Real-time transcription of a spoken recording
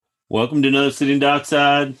Welcome to another Sitting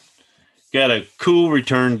Dockside. Got a cool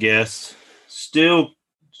return guest. Still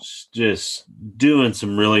just doing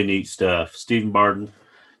some really neat stuff. Stephen Barden,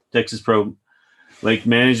 Texas Pro Lake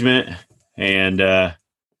Management. And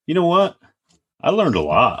you know what? I learned a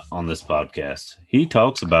lot on this podcast. He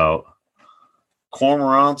talks about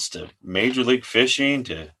cormorants to Major League Fishing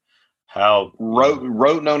to how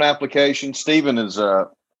wrote known application. Stephen's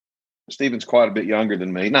quite a bit younger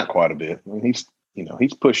than me. Not quite a bit. I mean,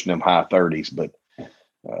 he's pushing them high 30s, but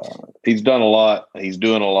he's done a lot. He's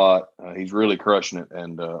doing a lot. He's really crushing it.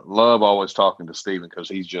 And love always talking to Stephen because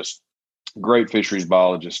he's just a great fisheries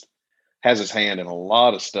biologist, has his hand in a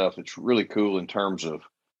lot of stuff that's really cool in terms of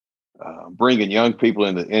bringing young people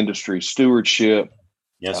into industry stewardship.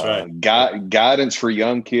 That's right. Guidance for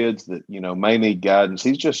young kids that, may need guidance.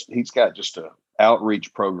 He's got just a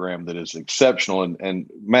outreach program that is exceptional. And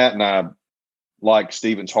Matt and I like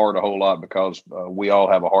Stephen's heart a whole lot because we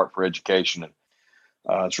all have a heart for education. And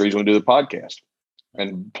it's the reason we do the podcast.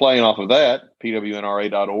 And playing off of that,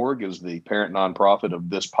 pwnra.org is the parent nonprofit of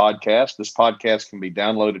this podcast. This podcast can be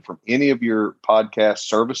downloaded from any of your podcast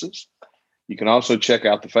services. You can also check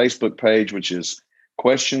out the Facebook page, which is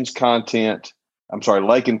Lake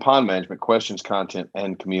and Pond Management, Questions, Content,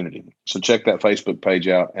 and Community. So check that Facebook page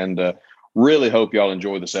out, and really hope y'all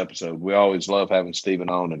enjoy this episode. We always love having Stephen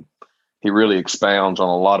on, and he really expounds on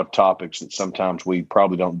a lot of topics that sometimes we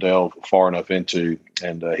probably don't delve far enough into,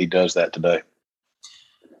 and he does that today.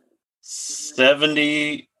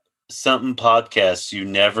 70-something podcasts, you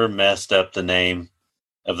never messed up the name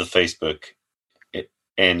of the Facebook,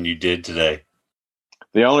 and you did today.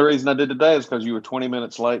 The only reason I did today is because you were 20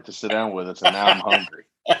 minutes late to sit down with us, and now I'm hungry.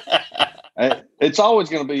 It's always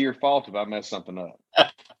going to be your fault if I mess something up.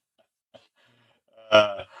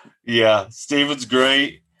 Yeah, Stephen's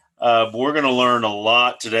great. We're going to learn a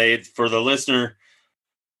lot today. For the listener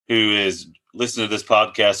who is listening to this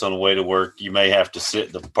podcast on the way to work, you may have to sit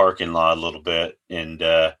in the parking lot a little bit and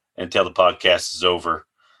until the podcast is over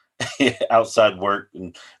outside work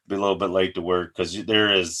and be a little bit late to work because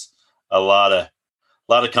there is a lot of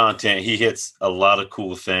content. He hits a lot of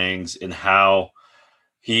cool things and how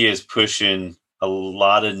he is pushing a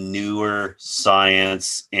lot of newer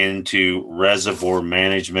science into reservoir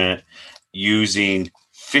management using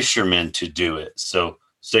fishermen to do it. So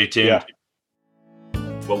stay tuned. Yeah.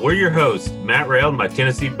 Well, we're your hosts, Matt Rail and my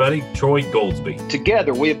Tennessee buddy, Troy Goldsby.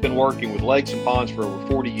 Together, we have been working with lakes and ponds for over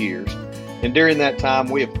 40 years. And during that time,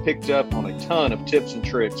 we have picked up on a ton of tips and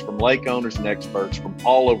tricks from lake owners and experts from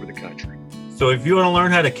all over the country. So if you want to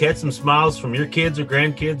learn how to catch some smiles from your kids or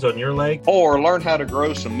grandkids on your lake, or learn how to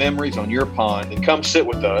grow some memories on your pond, then come sit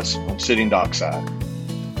with us on Sitting Dockside.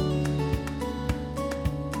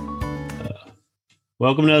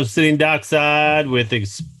 Welcome to Sitting Dockside with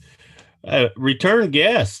a return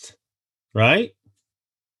guest, right?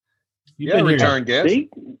 Return guest. I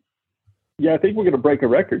think we're going to break a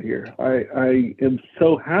record here. I am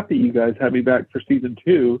so happy you guys have me back for season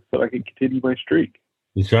 2 so I can continue my streak.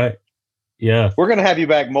 That's right. Yeah. We're going to have you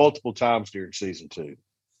back multiple times during season 2.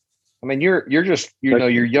 I mean, you're just,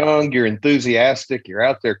 you're young, you're enthusiastic, you're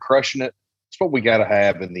out there crushing it. It's what we got to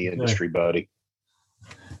have in the industry, buddy.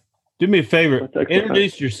 Do me a favor.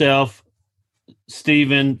 Introduce yourself,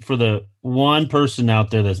 Stephen, for the one person out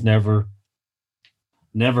there that's never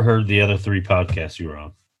heard the other 3 podcasts you were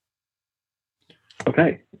on.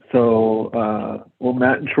 Okay. So,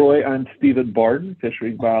 Matt and Troy, I'm Stephen Barden,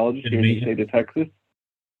 fisheries biologist here in the state of Texas.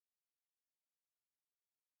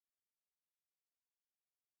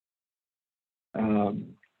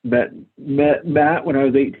 Met Matt when I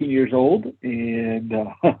was 18 years old and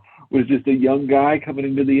was just a young guy coming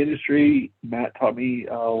into the industry. Matt taught me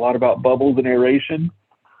a lot about bubbles and aeration.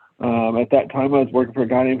 At that time, I was working for a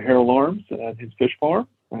guy named Harold Arms at his fish farm.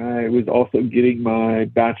 I was also getting my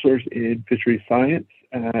bachelor's in fisheries science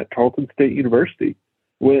at Tarleton State University.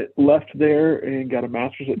 Left there and got a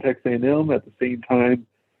master's at Texas A&M. At the same time,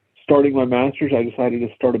 starting my master's, I decided to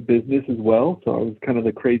start a business as well. So I was kind of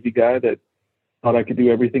the crazy guy that thought I could do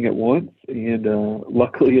everything at once, and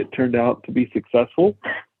luckily it turned out to be successful.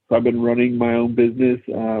 So I've been running my own business,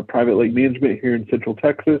 private lake management here in Central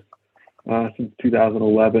Texas since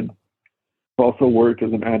 2011. I've also worked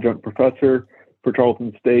as an adjunct professor for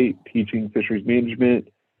Tarleton State, teaching fisheries management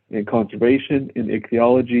and conservation and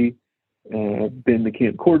ichthyology. I've been the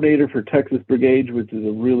camp coordinator for Texas Brigade, which is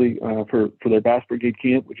a really, for their Bass Brigade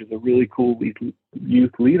camp, which is a really cool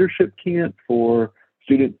youth leadership camp for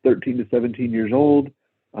students 13 to 17 years old.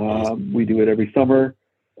 We do it every summer.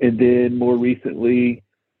 And then more recently,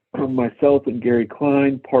 myself and Gary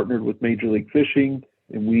Klein partnered with Major League Fishing,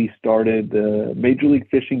 and we started the Major League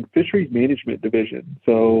Fishing Fisheries Management Division.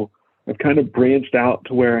 So I've kind of branched out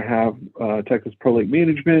to where I have Texas Pro Lake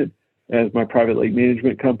Management as my private lake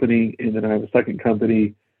management company, and then I have a second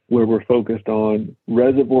company where we're focused on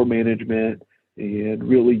reservoir management and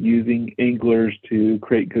really using anglers to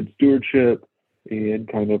create good stewardship and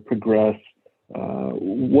kind of progress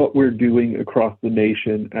what we're doing across the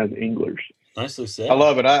nation as anglers. Nicely said. I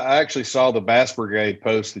love it. I actually saw the Bass Brigade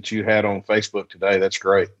post that you had on Facebook today. That's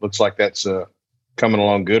great. Looks like that's coming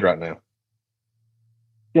along good right now.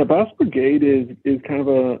 Yeah, Bass Brigade is kind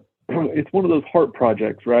of it's one of those heart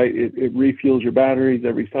projects, right? It refuels your batteries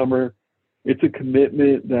every summer. It's a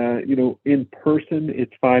commitment that, in person,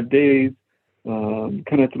 it's 5 days. Kind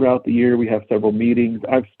of throughout the year, we have several meetings.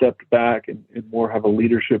 I've stepped back and more have a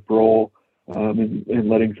leadership role and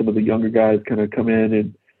letting some of the younger guys kind of come in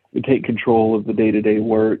and take control of the day-to-day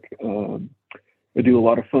work. I do a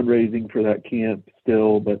lot of fundraising for that camp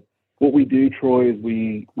still, but what we do, Troy, is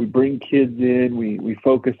we bring kids in. We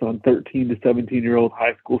focus on 13 to 17-year-old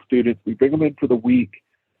high school students. We bring them in for the week,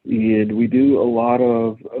 and we do a lot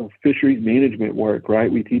of fisheries management work,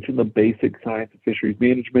 right? We teach them the basic science of fisheries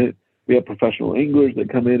management. We have professional anglers that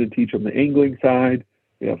come in and teach them the angling side.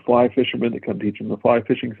 We have fly fishermen that come teach them the fly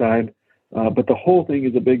fishing side. But the whole thing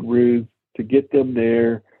is a big ruse to get them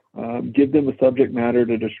there, give them a subject matter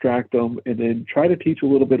to distract them, and then try to teach a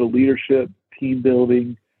little bit of leadership, team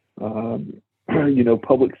building,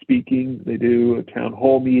 public speaking. They do town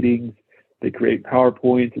hall meetings. They create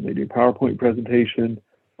PowerPoints and they do PowerPoint presentation.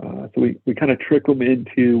 So we kind of trick them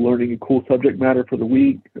into learning a cool subject matter for the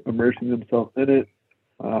week, immersing themselves in it,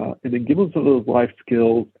 and then give them some of those life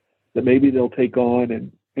skills that maybe they'll take on.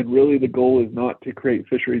 And really the goal is not to create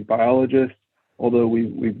fisheries biologists, although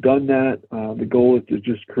we've done that. The goal is to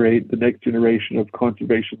just create the next generation of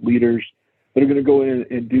conservation leaders that are going to go in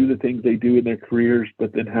and do the things they do in their careers,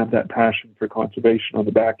 but then have that passion for conservation on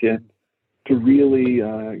the back end to really,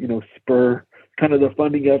 spur kind of the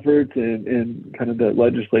funding efforts and kind of the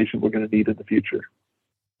legislation we're going to need in the future.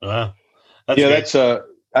 Wow.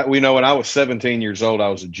 When I was 17 years old, I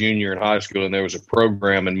was a junior in high school, and there was a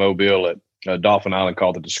program in Mobile at Dauphin Island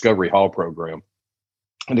called the Discovery Hall program.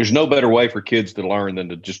 And there's no better way for kids to learn than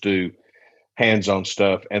to just do hands-on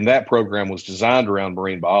stuff. And that program was designed around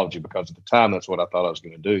marine biology because at the time, that's what I thought I was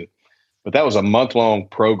going to do. But that was a month-long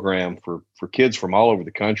program for kids from all over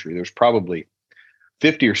the country. There's probably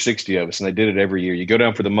 50 or 60 of us, and they did it every year. You go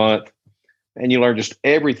down for the month, and you learn just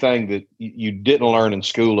everything that you didn't learn in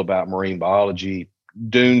school about marine biology,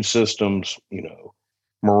 dune systems,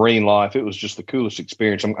 marine life. It was just the coolest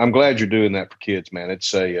experience. I'm glad you're doing that for kids, man.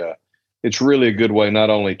 It's really a good way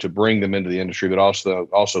not only to bring them into the industry, but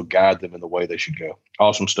also guide them in the way they should go.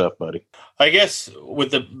 Awesome stuff, buddy. I guess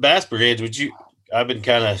with the Bass Brigades, I've been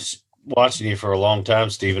kind of watching you for a long time,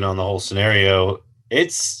 Stephen, on the whole scenario.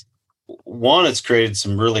 It's created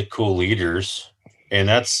some really cool leaders, and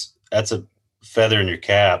that's a feather in your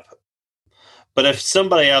cap. But if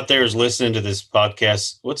somebody out there is listening to this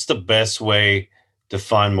podcast, what's the best way to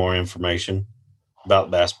find more information about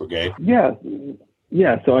Bass Brigade?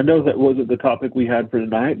 Yeah, so I know that wasn't the topic we had for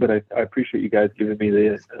tonight, but I appreciate you guys giving me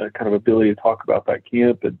the kind of ability to talk about that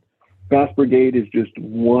camp. And Bass Brigade is just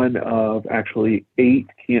one of actually 8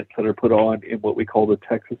 camps that are put on in what we call the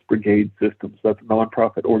Texas Brigade System. So that's a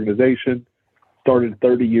nonprofit organization, started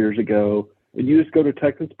 30 years ago. And you just go to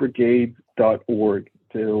texasbrigade.org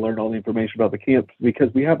to learn all the information about the camps,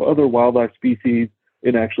 because we have other wildlife species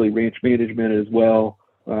and actually ranch management as well.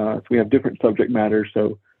 So we have different subject matters.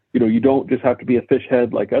 So you don't just have to be a fish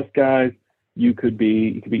head like us guys. You could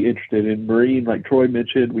be interested in marine, like Troy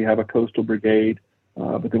mentioned. We have a coastal brigade,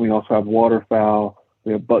 but then we also have waterfowl,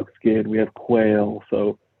 we have buckskin, we have quail.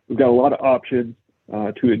 So we've got a lot of options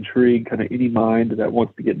to intrigue kind of any mind that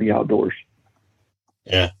wants to get in the outdoors.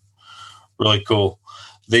 Yeah, really cool.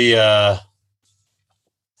 That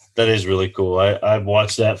is really cool. I've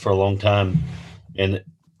watched that for a long time, and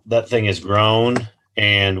that thing has grown.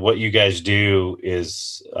 And what you guys do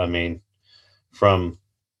is, from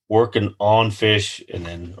working on fish and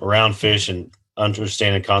then around fish and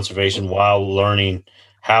understanding conservation while learning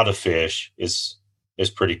how to fish is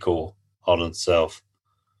pretty cool all in itself.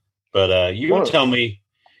 But you were telling me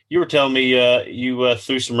you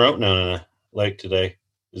threw some rope down in a lake today.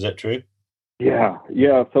 Is that true? Yeah.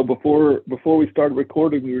 So before we started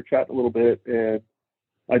recording, we were chatting a little bit, and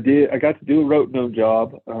I got to do a rope nose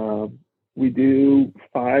job. We do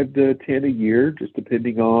 5 to 10 a year, just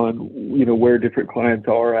depending on, where different clients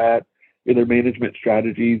are at in their management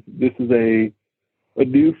strategies. This is a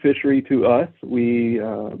new fishery to us. We,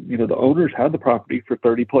 the owners had the property for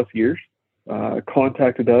 30 plus years,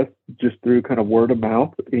 contacted us just through kind of word of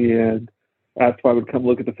mouth and asked if I would come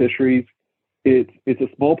look at the fisheries. It's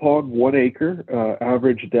a small pond, 1 acre.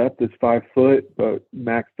 Average depth is 5 foot, but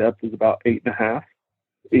max depth is about 8.5.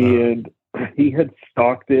 And he had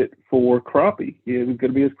stocked it for crappie. It was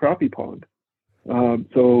going to be his crappie pond.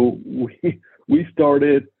 So we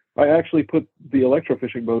started. I actually put the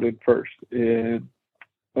electrofishing boat in first and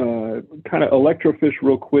kind of electrofish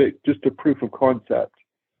real quick, just a proof of concept.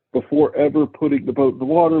 Before ever putting the boat in the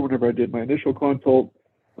water, whenever I did my initial consult,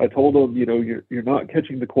 I told them, you're not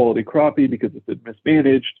catching the quality crappie because it's been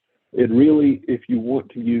mismanaged. And really, if you want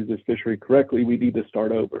to use this fishery correctly, we need to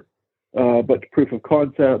start over. But proof of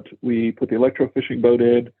concept, we put the electrofishing boat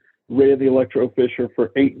in, ran the electrofisher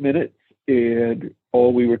for 8 minutes, and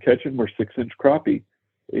all we were catching were 6-inch crappie.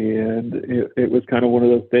 And it was kind of one of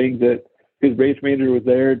those things that his range manager was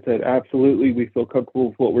there and said, absolutely, we feel comfortable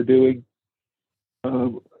with what we're doing.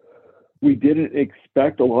 We didn't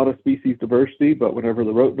expect a lot of species diversity, but whenever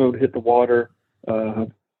the rotenone hit the water,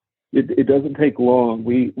 it doesn't take long.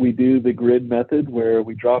 We do the grid method where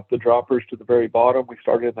we drop the droppers to the very bottom. We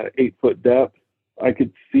started at 8-foot depth. I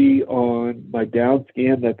could see on my down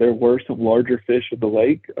scan that there were some larger fish in the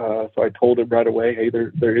lake. So I told him right away, hey,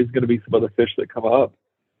 there is going to be some other fish that come up.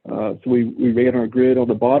 So we ran our grid on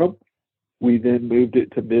the bottom. We then moved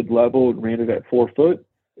it to mid-level and ran it at 4 foot.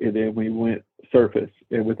 And then we went surface.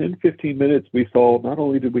 And within 15 minutes, we saw not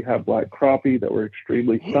only did we have black crappie that were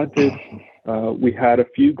extremely stunted, we had a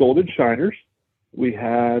few golden shiners. We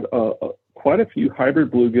had quite a few hybrid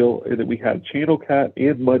bluegill, and then we had channel cat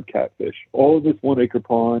and mud catfish, all in this 1 acre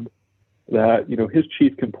pond that, his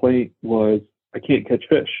chief complaint was, I can't catch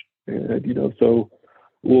fish. And, so,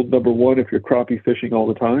 well, number one, if you're crappie fishing all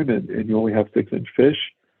the time and you only have 6-inch fish,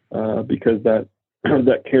 because that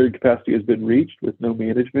carrying capacity has been reached with no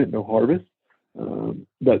management, no harvest.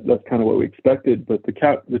 That's kind of what we expected, but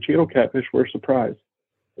the channel catfish were surprised.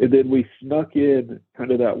 And then we snuck in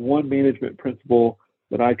kind of that one management principle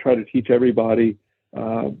that I try to teach everybody.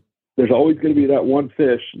 There's always going to be that one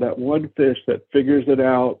fish that figures it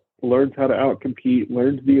out, learns how to outcompete,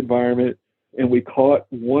 learns the environment. And we caught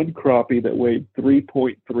one crappie that weighed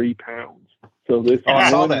 3.3 pounds. So this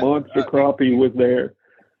one monster crappie was there.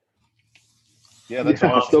 Yeah, that's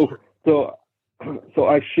awesome. So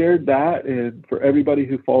I shared that, and for everybody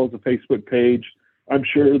who follows the Facebook page, I'm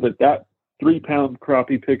sure that 3-pound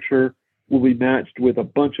crappie picture will be matched with a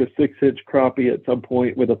bunch of 6-inch crappie at some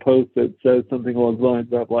point with a post that says something along the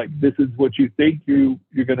lines of like, this is what you think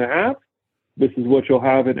you're going to have. This is what you'll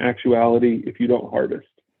have in actuality if you don't harvest.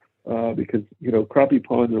 Because, crappie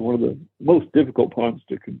ponds are one of the most difficult ponds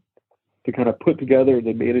to kind of put together and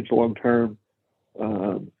then manage long term.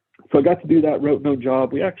 So I got to do that rotenone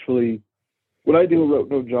job. When I do a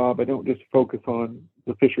rotenone job, I don't just focus on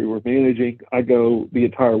the fishery we're managing. I go the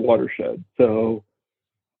entire watershed. So,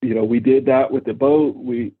 we did that with the boat.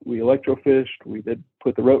 We electrofished. We then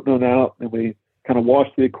put the rotenone out, and we kind of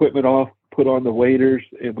washed the equipment off, put on the waders,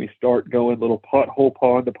 and we start going little pothole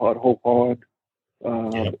pond to pothole pond,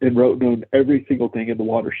 and rotenone every single thing in the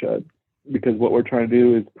watershed. Because what we're trying to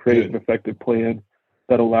do is create an effective plan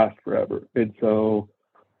that'll last forever. And so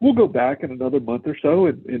we'll go back in another month or so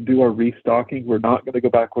and do our restocking. We're not going to go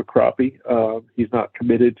back with crappie. He's not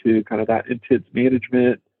committed to kind of that intense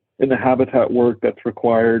management and the habitat work that's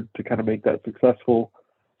required to kind of make that successful.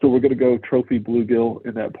 So we're going to go trophy bluegill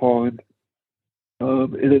in that pond.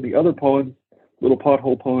 And then the other ponds, little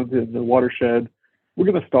pothole ponds in the watershed, we're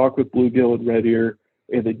going to stock with bluegill and red ear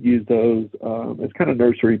and then use those as kind of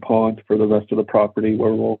nursery ponds for the rest of the property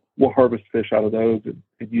where we'll harvest fish out of those and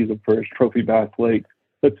use them for as trophy bass lakes.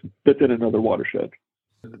 That's in another watershed.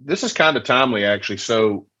 This is kind of timely, actually.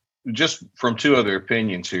 So just from two other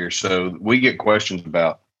opinions here. So we get questions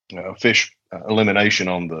about fish elimination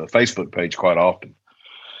on the Facebook page quite often.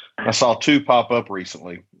 I saw two pop up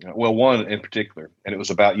recently. Well, one in particular, and it was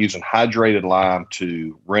about using hydrated lime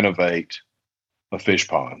to renovate a fish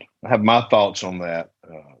pond. I have my thoughts on that.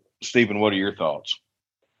 Stephen, what are your thoughts?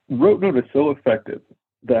 Rotenone is so effective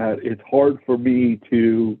that it's hard for me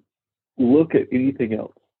to look at anything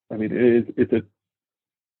else. I mean,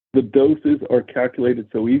 the doses are calculated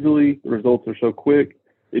so easily. The results are so quick.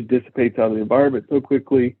 It dissipates out of the environment so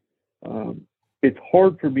quickly. It's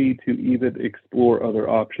hard for me to even explore other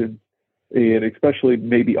options, and especially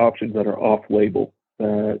maybe options that are off-label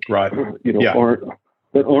that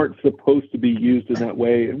aren't supposed to be used in that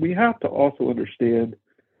way. And we have to also understand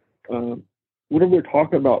whenever we're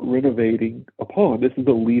talking about renovating a pond, this is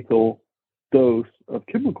a lethal dose of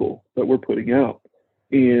chemical that we're putting out.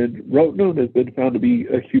 And rotenone has been found to be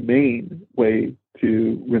a humane way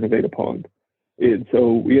to renovate a pond. And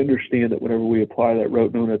so we understand that whenever we apply that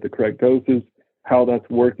rotenone at the correct doses, how that's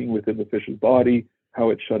working within the fish's body, how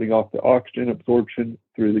it's shutting off the oxygen absorption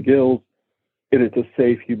through the gills, and it's a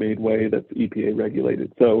safe, humane way that's EPA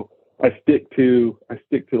regulated. So I stick to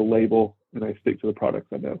the label, and I stick to the products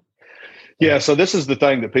I know. Yeah, so this is the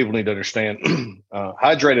thing that people need to understand.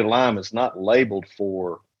 Hydrated lime is not labeled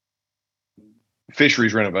for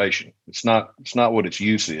fisheries renovation. It's not what its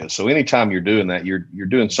use is. So anytime you're doing that, you're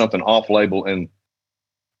doing something off label and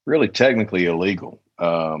really technically illegal.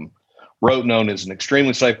 Rotenone is an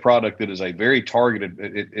extremely safe product that is a very targeted.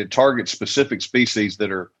 It targets specific species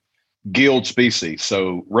that are gilled species.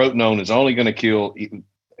 So rotenone is only going to kill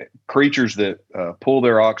creatures that pull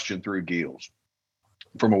their oxygen through gills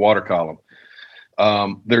from a water column.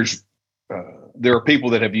 There are people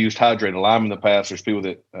that have used hydrated lime in the past. There's people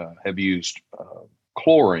that have used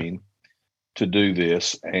chlorine to do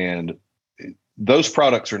this, and those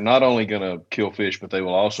products are not only going to kill fish, but they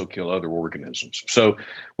will also kill other organisms. So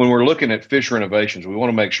when we're looking at fish renovations, we want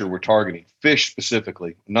to make sure we're targeting fish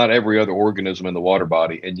specifically, not every other organism in the water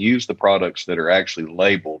body, and use the products that are actually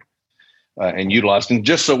labeled and utilized. And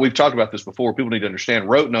just so we've talked about this before, people need to understand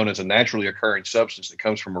rotenone is a naturally occurring substance that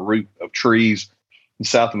comes from a root of trees in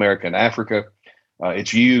South America and Africa.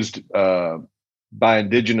 It's used by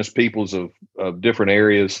indigenous peoples of different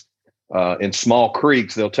areas. In small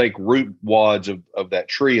creeks, they'll take root wads of that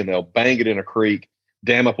tree and they'll bang it in a creek,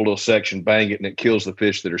 dam up a little section, bang it, and it kills the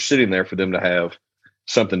fish that are sitting there for them to have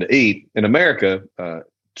something to eat. In America,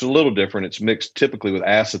 it's a little different. It's mixed typically with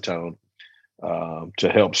acetone to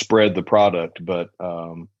help spread the product, but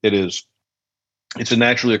it's a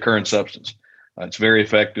naturally occurring substance. It's very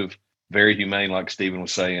effective, very humane, like Stephen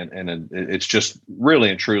was saying, and it's just really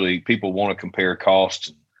and truly people want to compare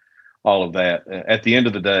costs. All of that. At the end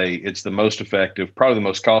of the day, it's the most effective, probably the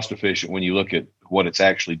most cost efficient when you look at what it's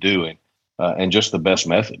actually doing, and just the best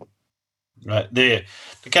method. Right.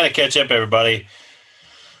 To kind of catch up, everybody,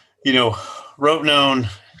 rotenone,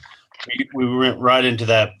 we went right into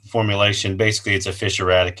that formulation. Basically, it's a fish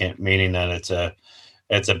eradicant, meaning that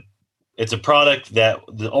it's a product that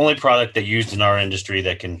the only product that used in our industry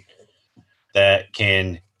that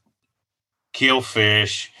can kill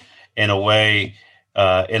fish in a way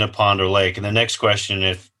in a pond or lake. And the next question,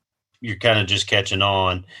 if you're kind of just catching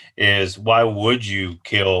on, is why would you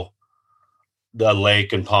kill the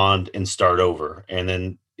lake and pond and start over? And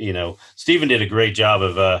then, Stephen did a great job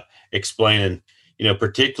of explaining,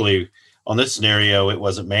 particularly on this scenario, it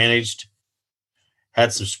wasn't managed,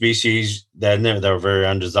 had some species that were very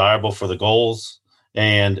undesirable for the goals.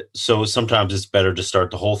 And so sometimes it's better to start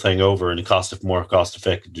the whole thing over, and it more cost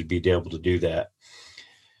effective to be able to do that.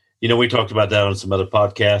 We talked about that on some other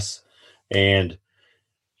podcasts.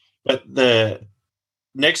 But the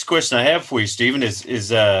next question I have for you, Stephen, is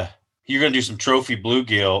you're going to do some trophy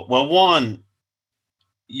bluegill. Well, one,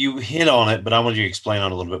 you hit on it, but I want you to explain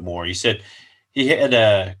on it a little bit more. You said he had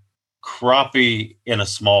a crappie in a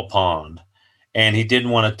small pond, and he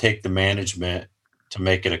didn't want to take the management to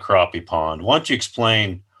make it a crappie pond. Why don't you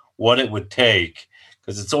explain what it would take?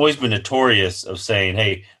 Because it's always been notorious of saying,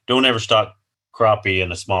 hey, don't ever stock crappie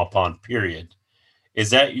in a small pond, period.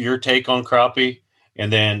 Is that your take on crappie?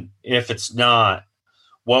 And then if it's not,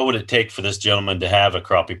 what would it take for this gentleman to have a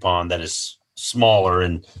crappie pond that is smaller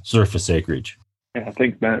in surface acreage? Yeah,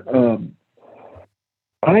 thanks, Matt.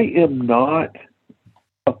 I am not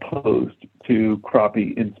opposed to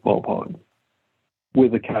crappie in small ponds,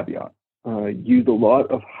 with a caveat. I use a lot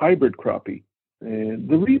of hybrid crappie. And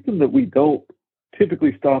the reason that we don't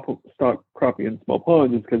typically stock crappie in small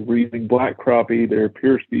ponds is because we're using black crappie. They're a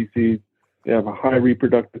pure species. They have a high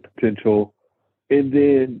reproductive potential. And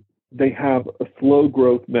then they have a slow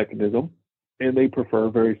growth mechanism, and they prefer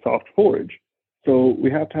very soft forage. So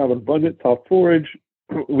we have to have abundant soft forage.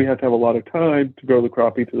 We have to have a lot of time to grow the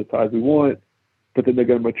crappie to the size we want, but then they're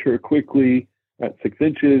going to mature quickly at 6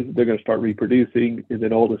 inches. They're going to start reproducing, and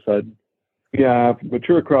then all of a sudden we have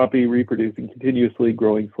mature crappie reproducing continuously,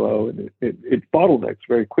 growing slow, and it bottlenecks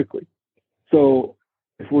very quickly. So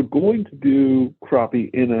if we're going to do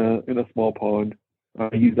crappie in a small pond,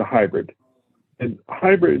 I use a hybrid. And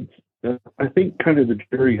hybrids, I think kind of the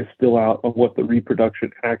jury is still out on what the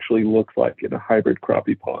reproduction actually looks like in a hybrid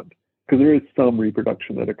crappie pond, because there is some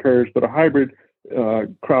reproduction that occurs, but a hybrid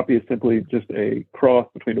crappie is simply just a cross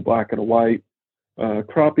between a black and a white.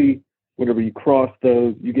 Crappie, whenever you cross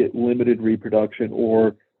those, you get limited reproduction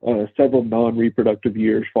or several non-reproductive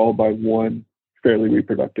years followed by one fairly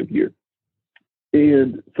reproductive year.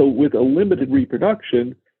 And so with a limited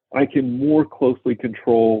reproduction, I can more closely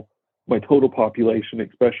control my total population,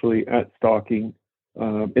 especially at stocking,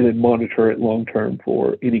 and then monitor it long-term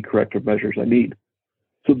for any corrective measures I need.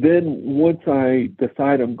 So then once I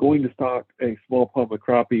decide I'm going to stock a small pond with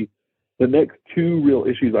crappie, The next two real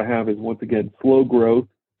issues I have is, once again, slow growth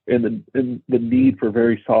and the need for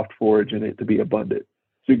very soft forage in it to be abundant.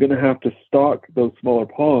 So you're going to have to stock those smaller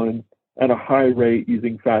ponds at a high rate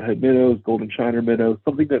using fathead minnows, golden shiner minnows,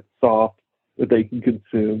 something that's soft that they can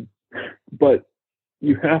consume. But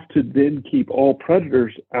you have to then keep all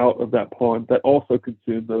predators out of that pond that also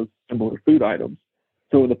consume those similar food items.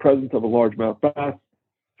 So in the presence of a largemouth bass,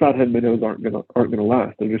 fathead minnows aren't gonna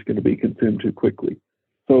last. They're just going to be consumed too quickly.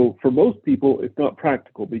 So for most people, it's not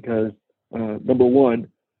practical because number one,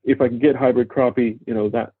 if I can get hybrid crappie,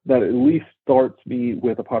 that at least starts me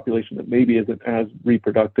with a population that maybe isn't as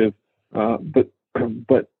reproductive. But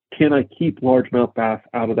can I keep largemouth bass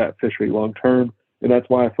out of that fishery long term? And that's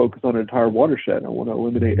why I focus on an entire watershed. I want to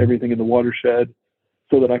eliminate everything in the watershed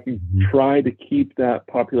so that I can try to keep that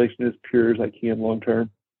population as pure as I can long term.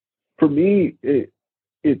 For me,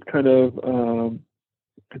 it's kind of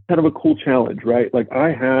a cool challenge, right? Like,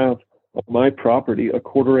 I have on my property a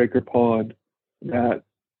 1/4 acre pond that,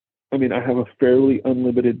 I have a fairly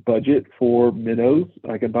unlimited budget for minnows.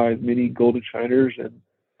 I can buy as many golden shiners and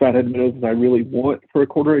fathead minnows as I really want for a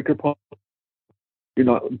 1/4 acre pond. You're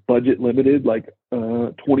not budget limited, like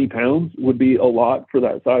 20 pounds would be a lot for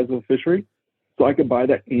that size of a fishery. So I can buy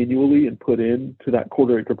that annually and put into that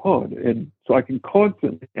 1/4 acre pond. And so I can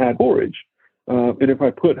constantly add forage. And if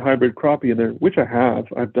I put hybrid crappie in there, which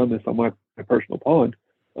I've done this on my personal pond,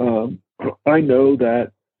 I know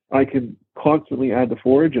that I can constantly add the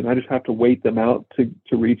forage, and I just have to wait them out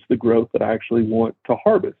to reach the growth that I actually want to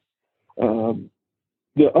harvest.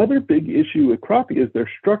 The other big issue with crappie is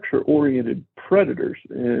they're structure-oriented predators.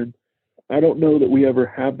 And I don't know that we ever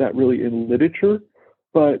have that really in literature,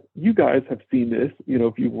 but you guys have seen this.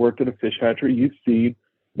 If you've worked at a fish hatchery, you've seen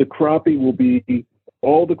the crappie will be,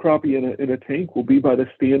 all the crappie in a tank will be by the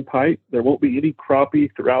standpipe. There won't be any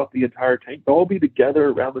crappie throughout the entire tank. They'll all be together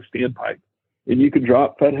around the standpipe. And you can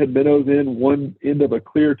drop fathead minnows in one end of a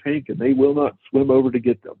clear tank, and they will not swim over to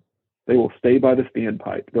get them. They will stay by the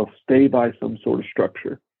standpipe. They'll stay by some sort of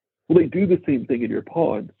structure. Well, they do the same thing in your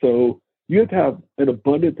pond. So you have to have an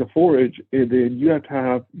abundance of forage, and then you have to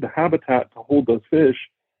have the habitat to hold those fish,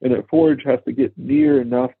 and that forage has to get near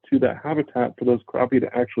enough to that habitat for those crappie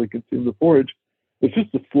to actually consume the forage. It's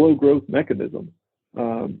just a slow growth mechanism.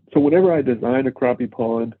 So whenever I design a crappie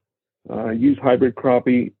pond, I use hybrid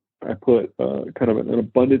crappie. I put kind of an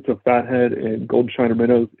abundance of fathead and golden shiner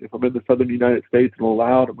minnows. If I'm in the southern United States and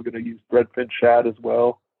allowed, I'm going to use threadfin shad as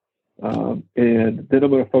well. And then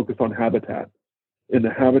I'm going to focus on habitat. In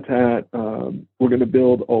the habitat, we're going to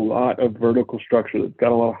build a lot of vertical structure that's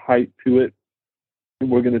got a lot of height to it.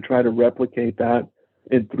 And we're going to try to replicate that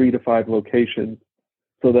in 3 to 5 locations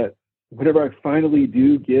so that whenever I finally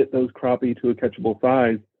do get those crappie to a catchable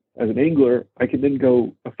size, as an angler, I can then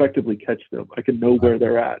go effectively catch them. I can know where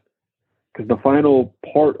they're at. Because the final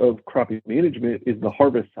part of crappie management is the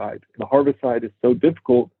harvest side. The harvest side is so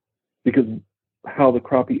difficult because how the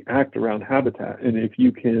crappie act around habitat. And if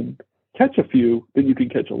you can catch a few, then you can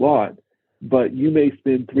catch a lot. But you may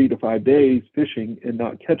spend 3 to 5 days fishing and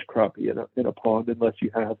not catch crappie in a pond unless you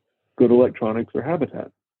have good electronics or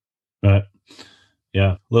habitat. Right.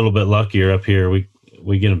 Yeah, a little bit luckier up here.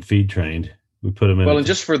 We get them feed trained. We put them in. Well, and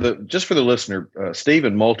just for the listener,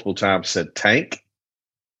 Stephen multiple times said tank.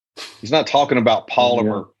 He's not talking about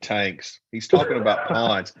polymer tanks. He's talking about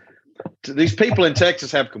ponds. These people in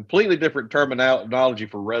Texas have completely different terminology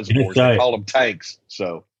for reservoirs. They call them tanks.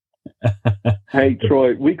 So, hey,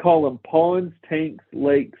 Troy, we call them ponds, tanks,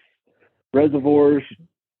 lakes, reservoirs,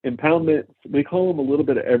 impoundments. We call them a little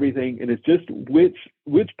bit of everything, and it's just which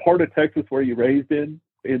part of Texas were you raised in,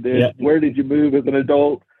 and then where did you move as an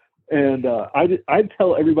adult? And I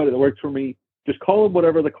tell everybody that works for me, just call them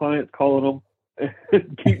whatever the client's calling them.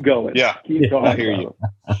 Keep going. Yeah, keep going. I hear you.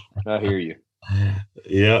 I hear you.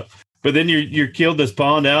 Yeah, but then you're killed this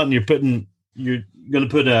pond out, and you're going to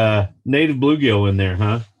put a native bluegill in there,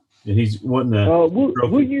 huh? And he's wanting to.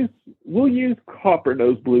 We'll use copper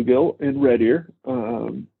nose bluegill and red ear.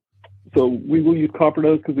 So we will use copper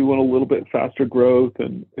nose because we want a little bit faster growth,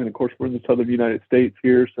 and of course we're in the southern United States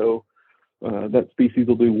here, so that species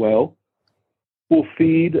will do well. We'll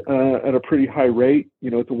feed at a pretty high rate.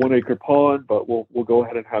 It's a 1 acre pond, but we'll go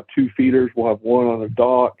ahead and have 2 feeders. We'll have one on a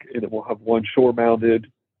dock, and then we'll have one shore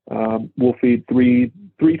mounted. We'll feed three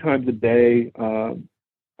times a day.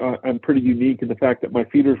 I'm pretty unique in the fact that my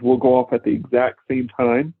feeders will go off at the exact same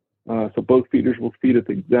time. So both feeders will feed at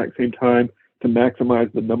the exact same time to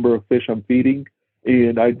maximize the number of fish I'm feeding.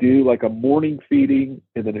 And I do like a morning feeding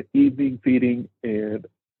and then an evening feeding, and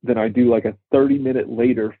then I do like a 30-minute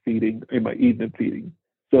later feeding in my evening feeding.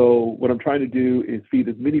 So what I'm trying to do is feed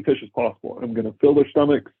as many fish as possible. I'm going to fill their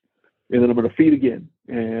stomachs, and then I'm going to feed again.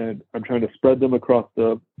 And I'm trying to spread them across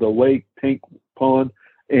the lake, tank, pond,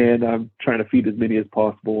 and I'm trying to feed as many as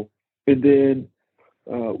possible. And then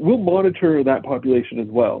we'll monitor that population as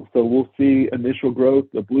well. So we'll see initial growth.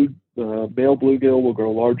 The male bluegill will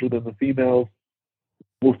grow larger than the females.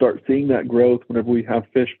 We'll start seeing that growth whenever we have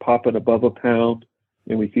fish popping above a pound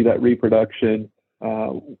and we see that reproduction.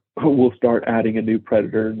 We'll start adding a new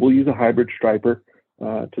predator. We'll use a hybrid striper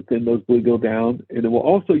to thin those bluegill down. And then we'll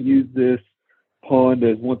also use this pond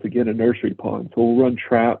as, once again, a nursery pond. So we'll run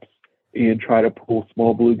traps and try to pull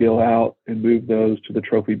small bluegill out and move those to the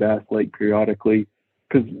trophy bass lake periodically.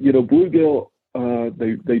 Because, bluegill,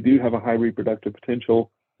 they do have a high reproductive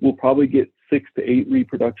potential. We'll probably get 6 to 8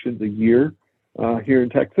 reproductions a year here in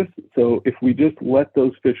Texas. So if we just let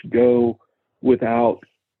those fish go without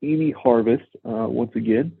any harvest, once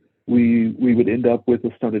again, we would end up with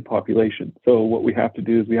a stunted population. So what we have to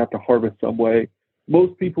do is we have to harvest some way.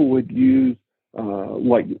 Most people would use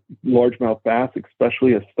like largemouth bass,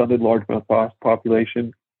 especially a stunted largemouth bass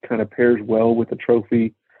population, kind of pairs well with a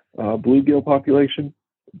trophy bluegill population.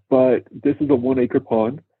 But this is a 1 acre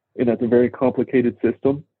pond, and that's a very complicated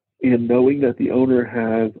system. And knowing that the owner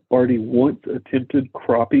has already once attempted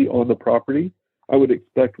crappie on the property, I would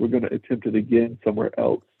expect we're going to attempt it again somewhere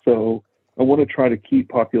else. So I want to try to keep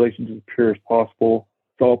populations as pure as possible.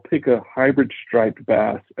 So I'll pick a hybrid striped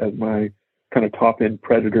bass as my kind of top end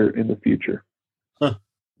predator in the future. Huh.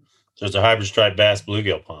 So it's a hybrid striped bass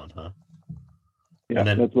bluegill pond, huh? Yeah, and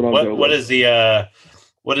then that's what I'll go with.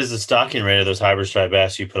 What is the stocking rate of those hybrid striped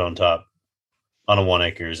bass you put on top on a 1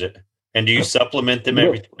 acre? Is it? And do you supplement them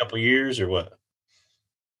every couple of years or what?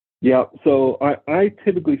 Yeah, so I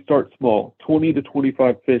typically start small, 20 to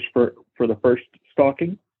 25 fish for the first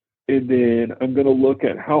stocking. And then I'm going to look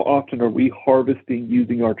at how often are we harvesting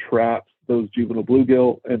using our traps, those juvenile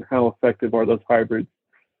bluegill, and how effective are those hybrids.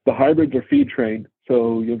 The hybrids are feed trained,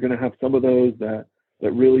 so you're going to have some of those that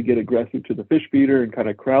really get aggressive to the fish feeder and kind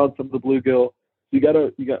of crowd some of the bluegill. You got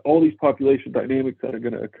all these population dynamics that are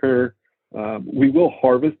going to occur. We will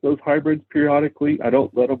harvest those hybrids periodically. I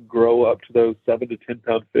don't let them grow up to those 7 to 10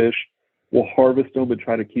 pound fish. We'll harvest them and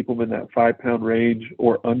try to keep them in that 5 pound range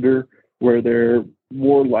or under, where they're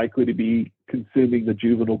more likely to be consuming the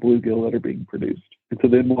juvenile bluegill that are being produced. And so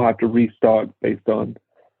then we'll have to restock based on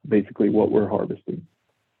basically what we're harvesting.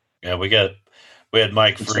 Yeah, we had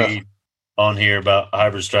Mike Freed on here about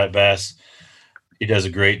hybrid striped bass. He does a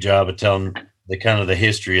great job of telling the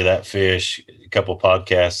history of that fish. A couple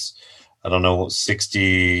podcasts, I don't know,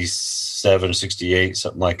 67, 68,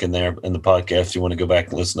 something like in there in the podcast. If you want to go back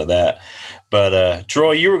and listen to that. But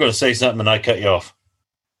Troy, you were going to say something and I cut you off.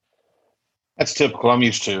 That's typical. I'm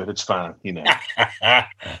used to it. It's fine. Yeah.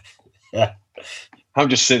 I'm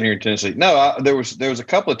just sitting here in Tennessee. No, there was a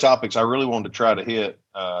couple of topics I really wanted to try to hit.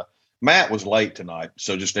 Matt was late tonight,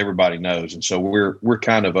 so just everybody knows, and so we're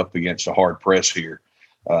kind of up against a hard press here.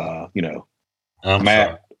 I'm Matt.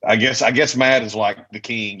 Sorry. I guess Matt is like the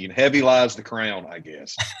king. Heavy lies the crown, I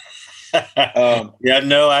guess.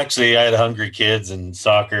 No, actually, I had hungry kids and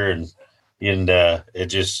soccer, and it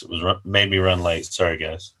just made me run late. Sorry,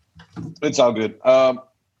 guys. It's all good.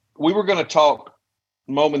 We were going to talk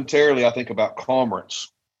momentarily, I think, about cormorants,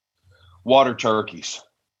 water turkeys,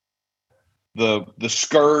 the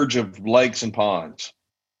scourge of lakes and ponds.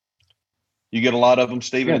 You get a lot of them,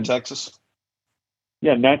 Stephen, in Texas?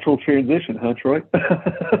 Yeah, natural transition, huh, Troy?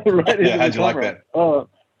 Right. Yeah, how'd you like that?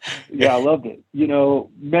 Yeah, I loved it.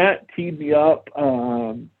 Matt teed me up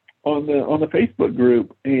on the Facebook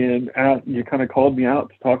group, and you kind of called me out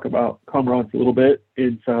to talk about cormorants a little bit.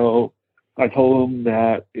 And so I told him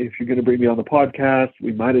that if you're going to bring me on the podcast,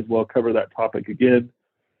 we might as well cover that topic again.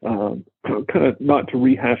 Kind of not to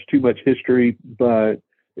rehash too much history, but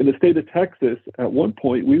in the state of Texas, at one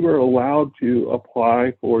point, we were allowed to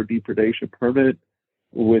apply for depredation permit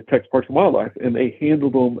with Texas Parks and Wildlife, and they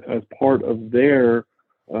handled them as part of their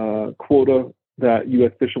quota that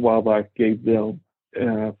U.S. Fish and Wildlife gave them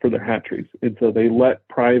for their hatcheries. And so they let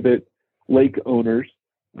private lake owners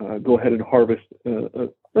go ahead and harvest a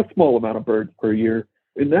small amount of birds per year.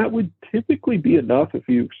 And that would typically be enough, if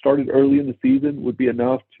you started early in the season, would be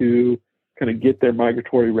enough to kind of get their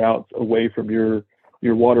migratory routes away from your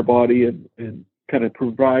water body and kind of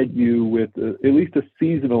provide you with at least a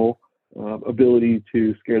seasonal ability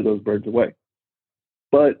to scare those birds away.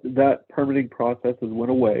 But that permitting process has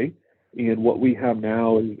went away. And what we have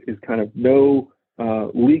now is kind of no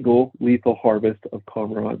legal lethal harvest of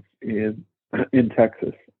cormorants in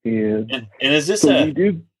Texas. And is this so we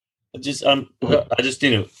do. I just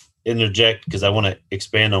need to interject because I want to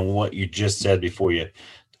expand on what you just said before you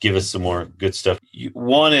give us some more good stuff.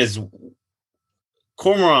 One is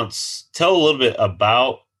cormorants, tell a little bit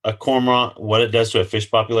about a cormorant, what it does to a fish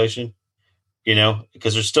population,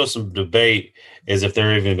 because there's still some debate as if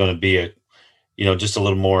they're even going to be just a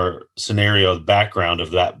little more scenario, the background of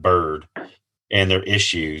that bird and their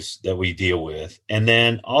issues that we deal with. And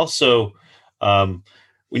then also, when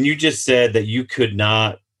you just said that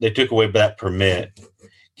they took away that permit,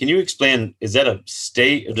 can you explain, is that a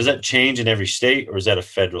state, or does that change in every state, or is that a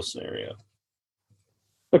federal scenario?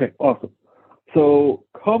 Okay, awesome. So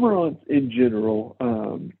cormorants in general,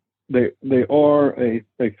 they are a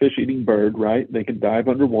fish-eating bird, right? They can dive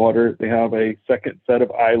underwater. They have a second set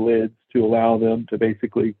of eyelids to allow them to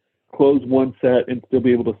basically close one set and still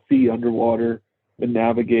be able to see underwater and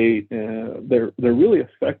navigate. They're really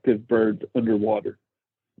effective birds underwater.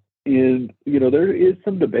 And, there is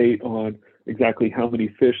some debate on exactly how many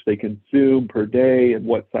fish they consume per day and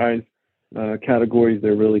what size categories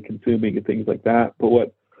they're really consuming and things like that. But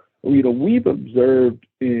what we've observed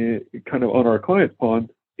kind of on our clients'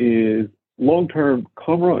 pond is long-term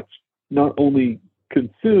cormorants not only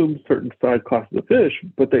consume certain size classes of fish,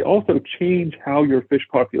 but they also change how your fish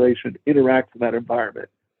population interacts in that environment.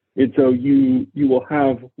 And so you will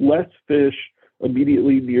have less fish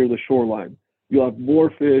immediately near the shoreline. You'll have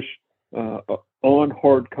more fish on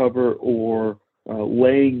hard cover or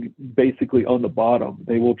laying basically on the bottom.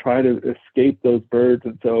 They will try to escape those birds.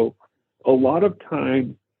 And so a lot of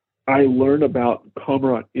times I learn about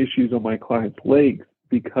cormorant issues on my clients' lakes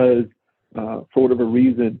because for whatever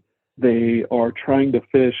reason, they are trying to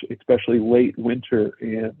fish, especially late winter,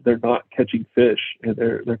 and they're not catching fish, and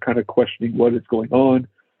they're kind of questioning what is going on.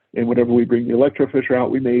 And whenever we bring the electrofisher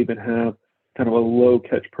out, we may even have kind of a low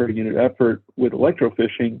catch per unit effort with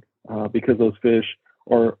electrofishing because those fish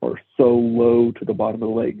are so low to the bottom of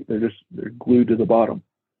the lake. They're glued to the bottom.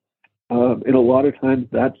 And a lot of times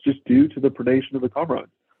that's just due to the predation of the cormorant.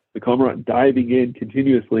 The cormorant diving in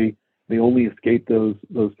continuously, the only escape those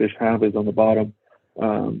fish have is on the bottom.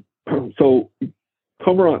 So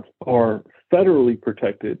cormorants are federally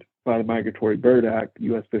protected by the Migratory Bird Act,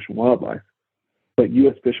 U.S. Fish and Wildlife. But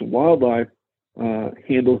U.S. Fish and Wildlife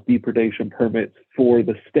handles depredation permits for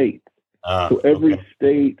the states. So every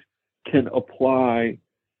state can apply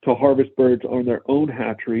to harvest birds on their own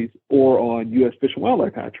hatcheries or on U.S. Fish and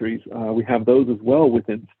Wildlife hatcheries. We have those as well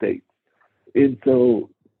within states. And so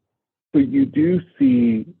you do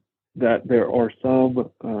see that there are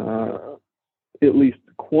some, at least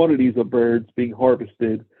quantities of birds being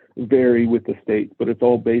harvested vary with the states, but it's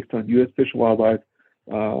all based on U.S. Fish and Wildlife,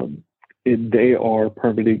 and they are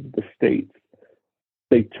permitting the states.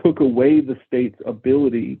 They took away the state's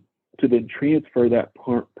ability to then transfer that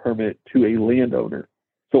permit to a landowner.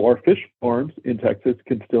 So our fish farms in Texas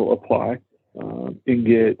can still apply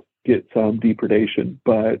and get some depredation,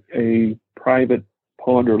 but a private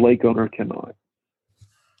pond or lake owner cannot.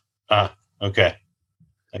 Okay.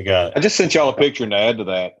 I got it. I just sent y'all a picture to add to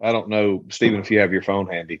that. I don't know, Stephen, if you have your phone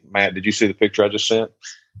handy. Matt, did you see the picture I just sent?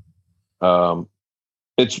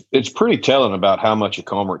 It's pretty telling about how much a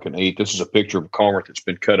cormorant can eat. This is a picture of a cormorant that's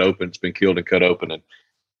been cut open. It's been killed and cut open. And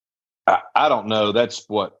I don't know. That's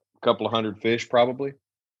what, a couple of hundred fish probably?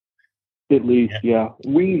 At least, yeah.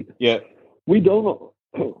 We don't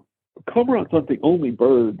cormorants aren't the only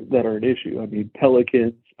bird that are an issue. I mean,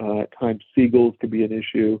 pelicans, at times seagulls can be an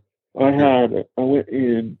issue. I went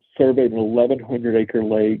and surveyed an 1,100 acre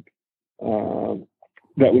lake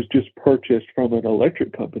that was just purchased from an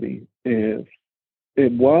electric company. And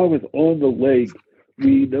while I was on the lake,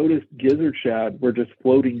 we noticed gizzard shad were just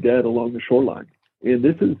floating dead along the shoreline. And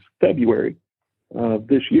this is February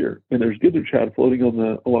this year, and there's gizzard shad floating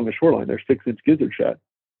along the shoreline. There's 6-inch gizzard shad.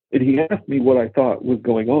 And he asked me what I thought was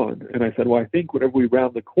going on. And I said, well, I think whenever we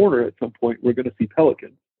round the corner at some point, we're going to see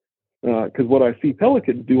pelicans. Because what I see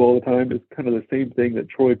pelicans do all the time is kind of the same thing that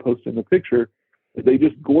Troy posted in the picture. Is they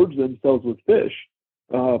just gorge themselves with fish.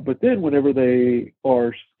 But then whenever they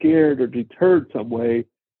are scared or deterred some way,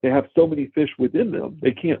 they have so many fish within them,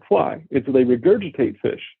 they can't fly. And so they regurgitate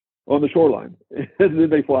fish on the shoreline, and then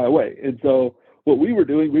they fly away. And so what we were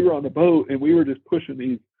doing, we were on the boat, and we were just pushing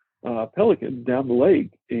these pelicans down the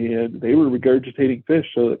lake, and they were regurgitating fish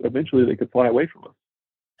so that eventually they could fly away from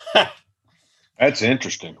us. That's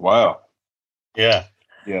interesting. Wow. Yeah.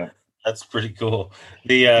 Yeah. That's pretty cool.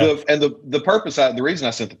 The purpose, the reason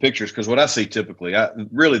I sent the pictures, because what I see typically,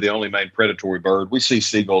 really the only main predatory bird, we see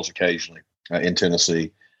seagulls occasionally in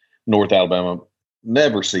Tennessee, North Alabama,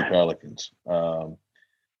 never see pelicans.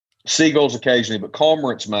 Seagulls occasionally, but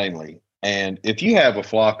cormorants mainly. And if you have a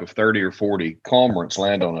flock of 30 or 40 cormorants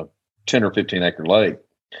land on a 10 or 15 acre lake,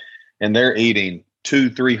 and they're eating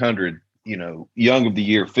 200-300, young of the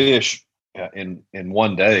year fish in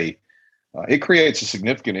one day, it creates a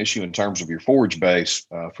significant issue in terms of your forage base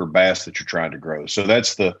for bass that you're trying to grow. So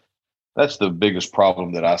that's the biggest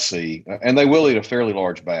problem that I see. And they will eat a fairly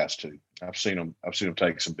large bass too. I've seen them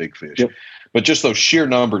take some big fish. Yep. But just those sheer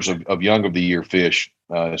numbers of young of the year fish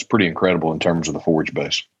is pretty incredible in terms of the forage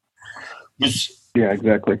base. Yeah,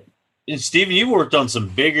 exactly. And Stephen, you worked on some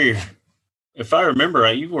bigger, if I remember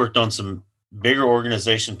right, you worked on some bigger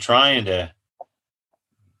organization trying to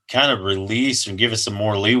kind of release and give us some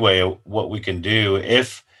more leeway of what we can do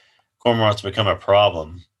if cormorants become a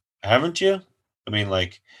problem, haven't you? I mean,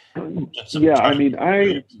 like, some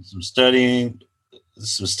studying,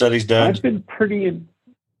 some studies done.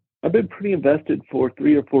 I've been pretty invested for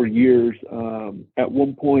 3 or 4 years. At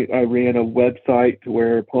one point, I ran a website to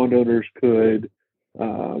where pond owners could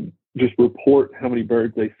just report how many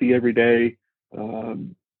birds they see every day,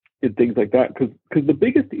 and things like that. Because the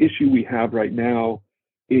biggest issue we have right now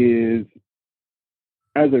is,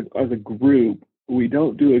 as a group, we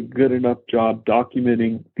don't do a good enough job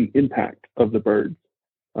documenting the impact of the birds.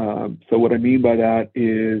 So what I mean by that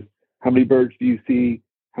is, how many birds do you see?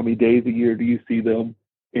 How many days a year do you see them?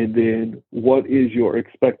 And then what is your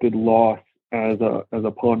expected loss as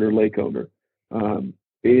a pond or lake owner?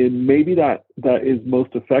 And maybe that is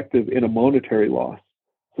most effective in a monetary loss.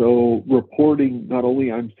 So reporting not only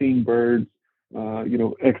I'm seeing birds,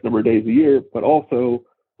 X number of days a year, but also,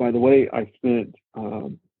 by the way, I spent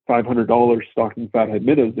 $500 stocking fathead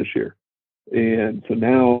minnows this year. And so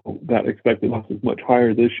now that expected loss is much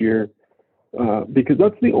higher this year, because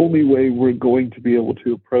that's the only way we're going to be able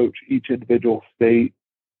to approach each individual state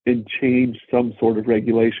and change some sort of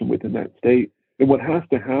regulation within that state. And what has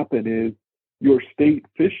to happen is your state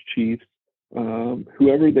fish chiefs,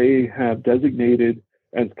 whoever they have designated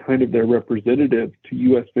as kind of their representative to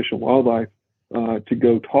U.S. Fish and Wildlife to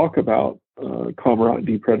go talk about cormorant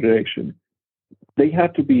depredation, they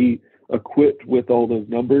have to be equipped with all those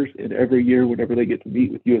numbers. And every year, whenever they get to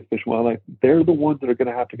meet with U.S. Fish and Wildlife, they're the ones that are going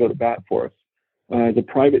to have to go to bat for us. As a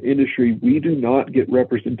private industry, we do not get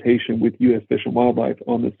representation with U.S. Fish and Wildlife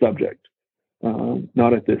on this subject,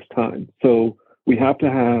 not at this time. So we have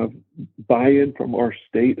to have buy-in from our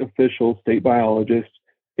state officials, state biologists,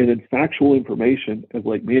 and then factual information as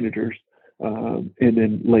lake managers and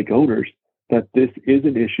then lake owners that this is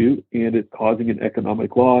an issue and it's causing an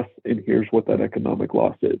economic loss, and here's what that economic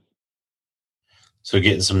loss is. So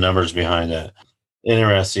getting some numbers behind that.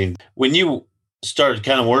 Interesting. When you started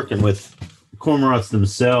kind of working with cormorants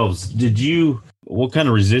themselves, what kind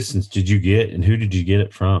of resistance did you get, and who did you get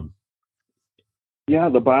it from? Yeah,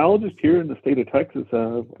 the biologists here in the state of Texas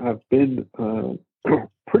have been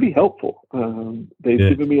pretty helpful. They've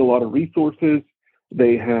given me a lot of resources.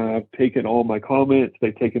 They have taken all my comments.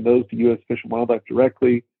 They've taken those to U.S. Fish and Wildlife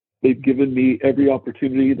directly. They've given me every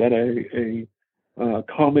opportunity that a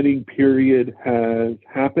commenting period has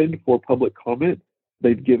happened for public comment.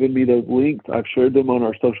 They've given me those links. I've shared them on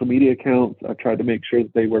our social media accounts. I've tried to make sure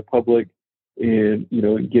that they were public and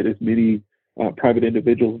get as many private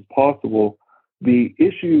individuals as possible. The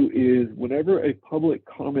issue is, whenever a public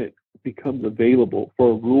comment becomes available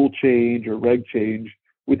for a rule change or reg change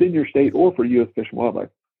within your state or for U.S. Fish and Wildlife,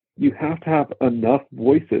 you have to have enough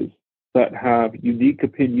voices that have unique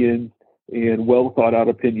opinions and well thought out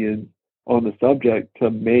opinions on the subject to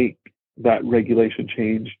make that regulation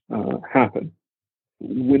change happen.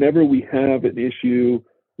 Whenever we have an issue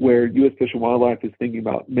where U.S. Fish and Wildlife is thinking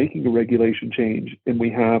about making a regulation change, and we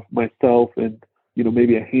have myself and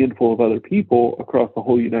maybe a handful of other people across the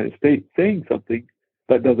whole United States saying something,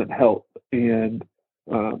 that doesn't help. And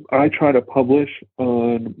I try to publish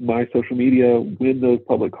on my social media when those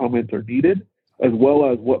public comments are needed, as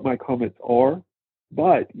well as what my comments are.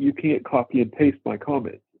 But you can't copy and paste my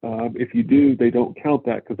comments. If you do, they don't count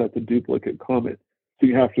that because that's a duplicate comment. So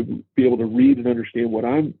you have to be able to read and understand what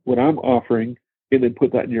I'm offering, and then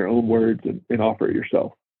put that in your own words and offer it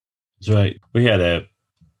yourself. That's right. We had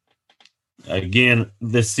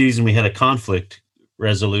this season we had a conflict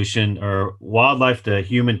resolution, or wildlife to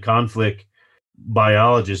human conflict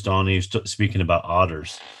biologist on. He was speaking about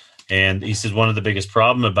otters. And he says one of the biggest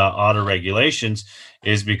problem about otter regulations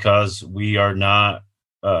is because we don't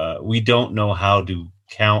know how to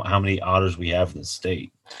count how many otters we have in the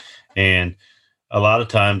state. And a lot of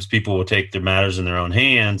times people will take their matters in their own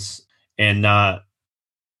hands and not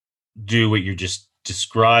do what you're just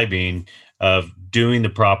describing, of doing the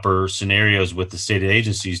proper scenarios with the state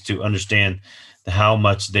agencies to understand how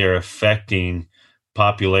much they're affecting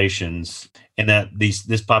populations, and that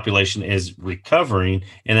this population is recovering,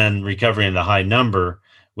 and then recovering in the high number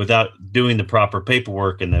without doing the proper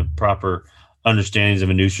paperwork and the proper understandings of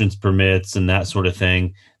nuisance permits and that sort of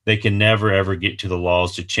thing, they can never, ever get to the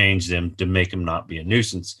laws to change them to make them not be a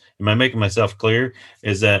nuisance. Am I making myself clear?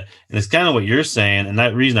 Is that, and it's kind of what you're saying. And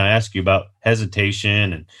that reason I ask you about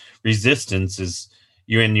hesitation and resistance is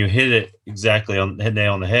you hit it exactly on the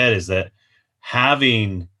nail on the head, is that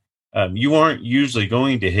having, you aren't usually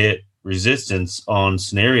going to hit resistance on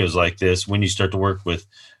scenarios like this when you start to work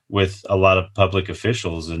with a lot of public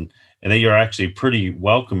officials, and they are actually pretty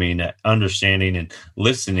welcoming at understanding and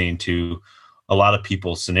listening to a lot of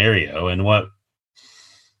people's scenario. And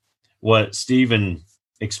what Stephen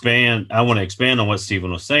I want to expand on what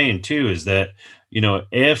Stephen was saying too, is that,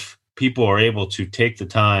 if people are able to take the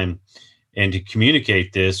time and to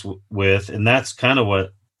communicate this with, and that's kind of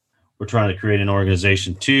what we're trying to create an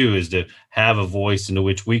organization too, is to have a voice into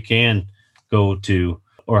which we can go to,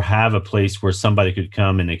 or have a place where somebody could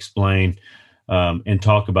come and explain and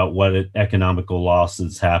talk about what economical loss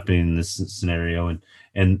is happening in this scenario,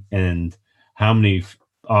 and how many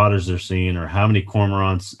otters they're seeing, or how many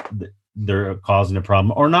cormorants they're causing a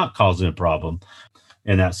problem or not causing a problem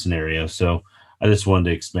in that scenario. So I just wanted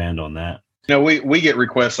to expand on that. We get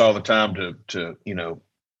requests all the time to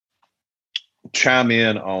chime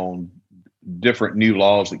in on different new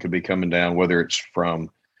laws that could be coming down, whether it's from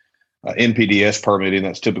NPDES permitting.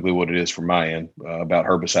 That's typically what it is from my end, about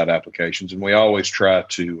herbicide applications. And we always try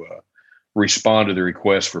to respond to the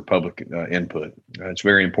request for public input. It's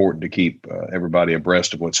very important to keep everybody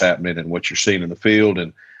abreast of what's happening and what you're seeing in the field,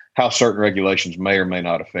 and how certain regulations may or may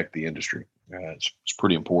not affect the industry. It's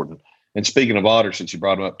pretty important. And speaking of otters, since you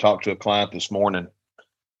brought them up, talked to a client this morning.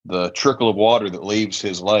 The trickle of water that leaves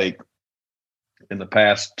his lake, in the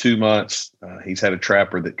past 2 months, he's had a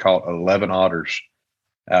trapper that caught 11 otters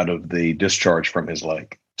out of the discharge from his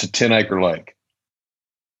lake. It's a 10-acre lake.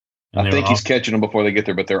 I think he's catching them before they get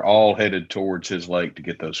there, but they're all headed towards his lake to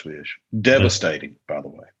get those fish. Devastating, by the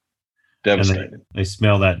way. Devastating. They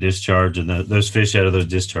smell that discharge, and those fish out of those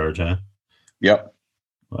discharge, huh? Yep.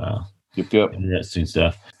 Wow. Yep. Interesting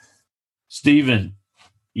stuff. Stephen,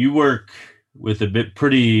 you work with a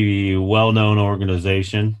pretty well-known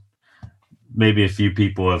organization. Maybe a few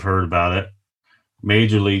people have heard about it.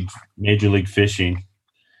 Major League Fishing,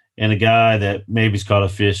 and a guy that maybe's caught a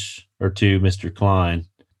fish or two, Mr. Klein.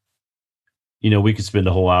 We could spend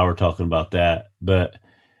a whole hour talking about that, but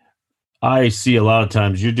I see a lot of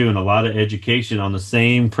times you're doing a lot of education on the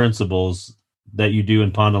same principles that you do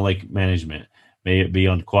in pond and lake management. May it be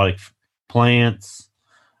on aquatic plants,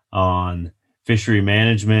 on fishery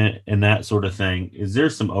management, and that sort of thing. Is there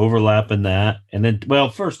some overlap in that? And then, well,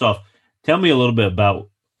 first off, tell me a little bit about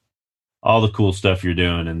all the cool stuff you're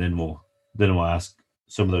doing, and then we'll ask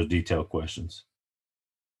some of those detailed questions.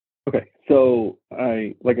 Okay, so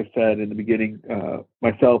like I said in the beginning,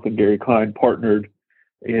 myself and Gary Klein partnered,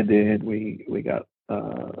 and then we got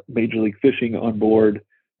Major League Fishing on board,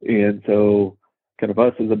 and so kind of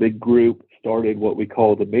us as a big group started what we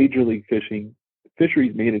call the Major League Fishing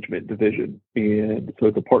Fisheries Management Division, and so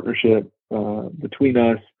it's a partnership between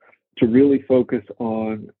us to really focus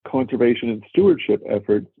on conservation and stewardship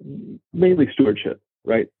efforts, mainly stewardship,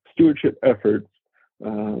 right? Stewardship efforts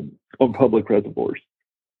on public reservoirs.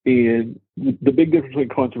 And the big difference between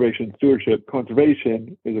conservation and stewardship,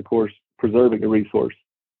 conservation is, of course, preserving a resource,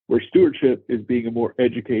 where stewardship is being a more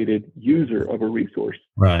educated user of a resource.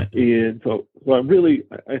 Right. And so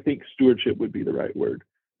I think stewardship would be the right word.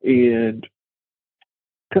 And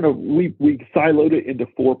kind of we siloed it into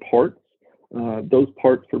 4 parts. Those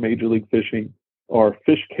parts for Major League Fishing are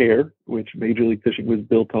fish care, which Major League Fishing was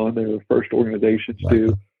built on. They're the first organization to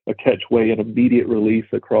do a catch, weigh, and immediate release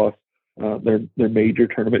across their major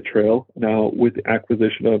tournament trail. Now, with the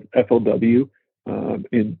acquisition of FLW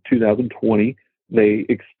in 2020, they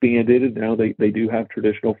expanded, and now they do have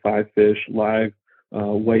traditional 5-fish live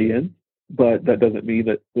weigh-in, but that doesn't mean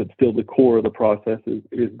that still the core of the process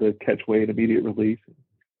is the catch, weigh, and immediate release.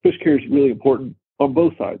 Fish care is really important on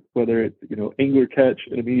both sides, whether it's angler catch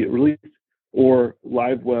and immediate release, or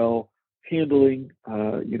live well handling,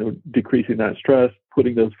 decreasing that stress,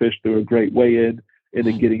 putting those fish through a great weigh-in, and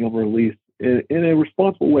then getting them released in a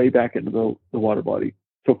responsible way back into the water body.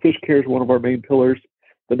 So fish care is one of our main pillars.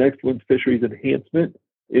 The next one's fisheries enhancement.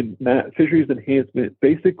 And that fisheries enhancement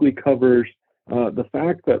basically covers the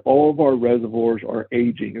fact that all of our reservoirs are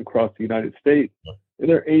aging across the United States, and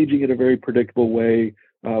they're aging in a very predictable way,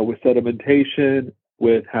 with sedimentation,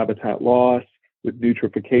 with habitat loss, with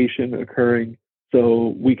eutrophication occurring.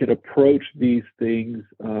 So we can approach these things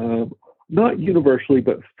not universally,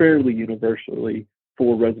 but fairly universally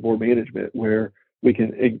for reservoir management, where we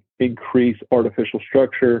can increase artificial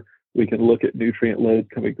structure, we can look at nutrient load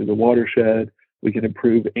coming through the watershed, we can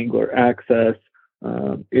improve angler access,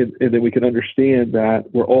 and then we can understand that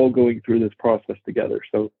we're all going through this process together.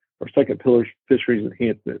 So our second pillar is fisheries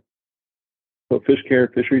enhancement. So fish care,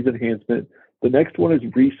 fisheries enhancement. The next one is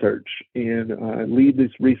research, and lead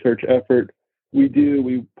this research effort.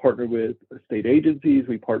 We partner with state agencies,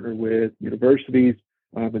 we partner with universities,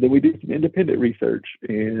 and then we do some independent research.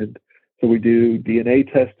 And so we do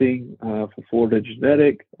DNA testing for Florida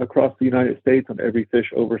Genetic across the United States on every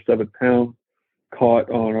fish over 7 pounds caught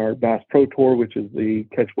on our Bass Pro Tour, which is the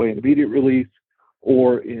catch, weigh, and immediate release,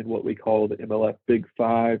 or in what we call the MLF Big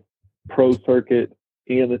Five Pro Circuit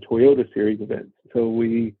and the Toyota Series events. So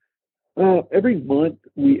we every month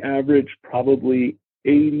we average probably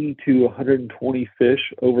 80 to 120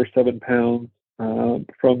 fish over 7 pounds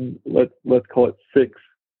from let's call it six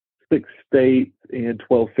states and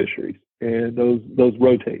 12 fisheries, and those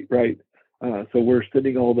rotate, right? So we're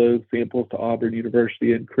sending all those samples to Auburn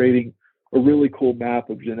University and creating a really cool map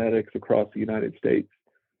of genetics across the United States.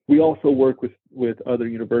 We also work with other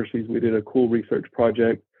universities. We did a cool research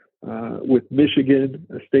project with Michigan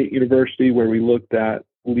State University where we looked at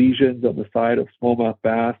lesions on the side of smallmouth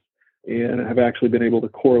bass and have actually been able to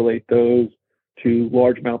correlate those to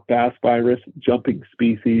largemouth bass virus, jumping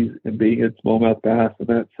species, and being in smallmouth bass. And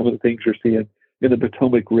that's some of the things you're seeing in the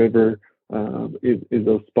Potomac River is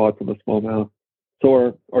those spots on the smallmouth.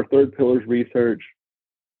 So our third pillar is research.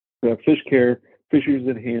 We have fish care, fisheries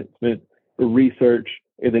enhancement, research,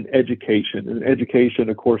 and then education. And education,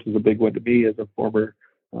 of course, is a big one to me as a former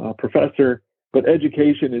professor. But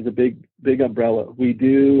education is a big umbrella. We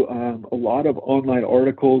do a lot of online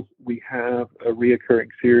articles. We have a reoccurring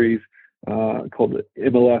series called the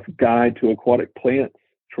MLF Guide to Aquatic Plants.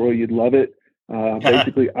 Troy, you'd love it.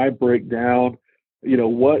 Basically, I break down,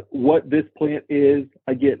 what this plant is.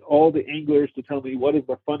 I get all the anglers to tell me what is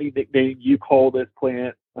the funny nickname you call this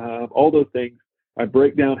plant. All those things. I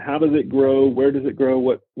break down how does it grow, where does it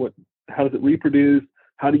grow, how does it reproduce,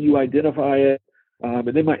 how do you identify it, and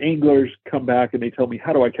then my anglers come back and they tell me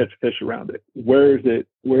how do I catch fish around it, where is it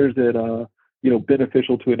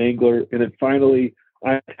beneficial to an angler, and then finally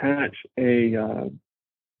I attach an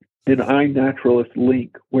iNaturalist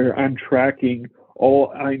link where I'm tracking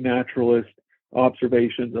all iNaturalist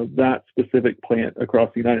observations of that specific plant across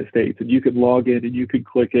the United States, and you can log in and you can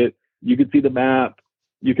click it, you can see the map.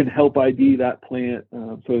 You can help ID that plant.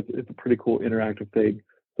 So it's a pretty cool interactive thing.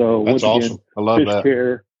 So that's awesome. I love fish that.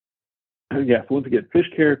 Care. So once again, fish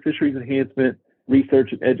care, fisheries enhancement,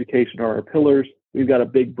 research, and education are our pillars. We've got a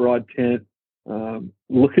big, broad tent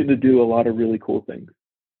looking to do a lot of really cool things.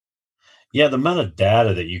 Yeah, the amount of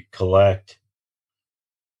data that you collect,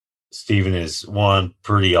 Stephen, is one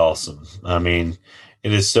pretty awesome. I mean,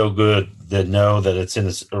 it is so good that know that it's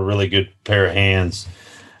in a really good pair of hands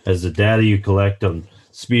as the data you collect on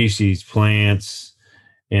species, plants,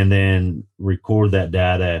 and then record that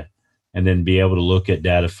data and then be able to look at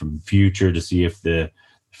data from future to see if the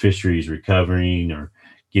fishery is recovering or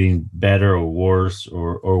getting better or worse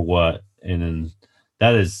or what. And then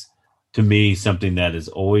that is, to me, something that has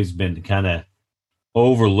always been kind of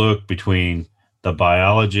overlooked between the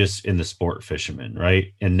biologists and the sport fishermen,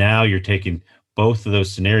 right? And now you're taking both of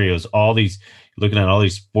those scenarios, looking at all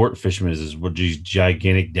these sport fishermen as these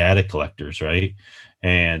gigantic data collectors, right?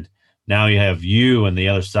 And now you have you and the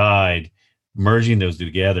other side merging those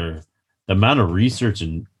together. The amount of research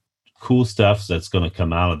and cool stuff that's going to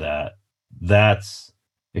come out of that's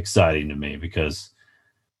exciting to me because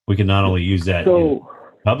we can not only use that in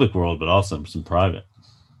public world, but also some private.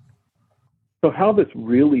 So how this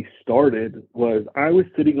really started was I was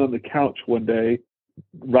sitting on the couch one day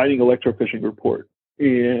writing electrofishing report,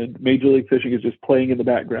 and Major League Fishing is just playing in the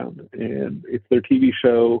background, and it's their TV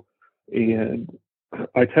show. And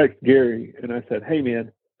I text Gary and I said, "Hey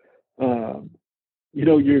man,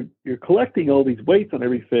 you're collecting all these weights on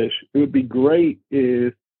every fish. It would be great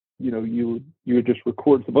if you would just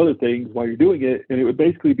record some other things while you're doing it, and it would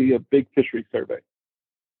basically be a big fishery survey."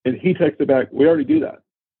 And he texted back, "We already do that."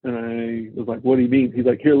 And I was like, "What do you mean?" He's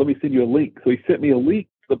like, "Here, let me send you a link." So he sent me a link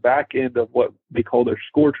to the back end of what they call their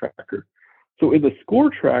score tracker. So in the score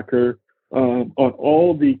tracker, on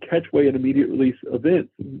all the catch, weigh, and immediate release events,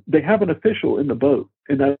 they have an official in the boat,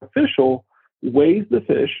 and that official weighs the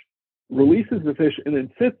fish, releases the fish, and then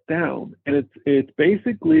sits down. And it's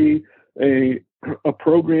basically a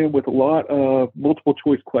program with a lot of multiple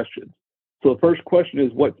choice questions. So the first question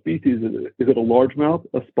is, what species is it? Is it a largemouth,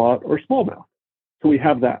 a spot, or smallmouth? So we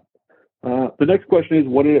have that. The next question is,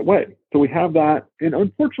 what did it weigh? So we have that, and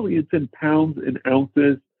unfortunately, it's in pounds and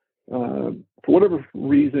ounces. For whatever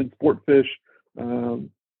reason, sport fish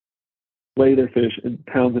weigh their fish in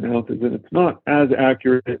pounds and ounces, and it's not as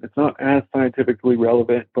accurate. It's not as scientifically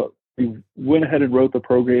relevant, but we went ahead and wrote the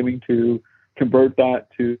programming to convert that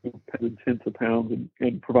to tenths of pounds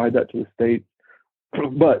and provide that to the state.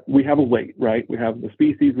 But we have a weight, right? We have the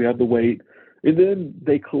species, we have the weight, and then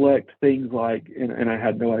they collect things like, and I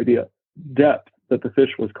had no idea, depth that the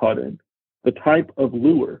fish was caught in, the type of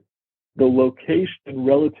lure, the location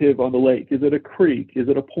relative on the lake. Is it a creek? Is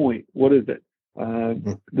it a point? What is it?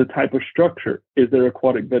 The type of structure. Is there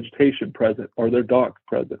aquatic vegetation present? Are there docks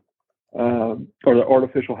present? Are there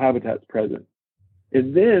artificial habitats present?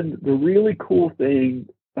 And then the really cool thing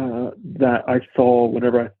that I saw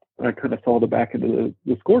whenever I kind of saw the back end of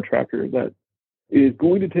the score tracker that is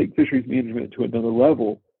going to take fisheries management to another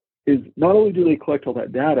level is not only do they collect all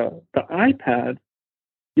that data, the iPad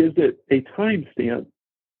gives it a timestamp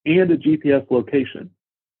and a GPS location.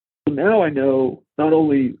 So now I know not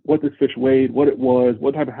only what this fish weighed, what it was,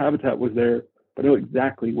 what type of habitat was there, but I know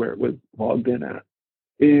exactly where it was logged in at.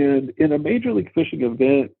 And in a major league fishing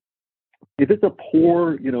event, if it's a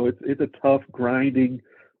poor, it's a tough, grinding,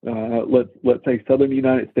 let's say Southern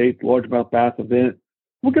United States largemouth bass event,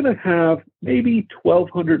 we're going to have maybe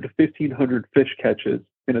 1,200 to 1,500 fish catches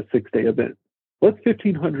in a 6-day event. That's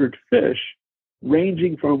 1,500 fish,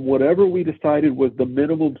 ranging from whatever we decided was the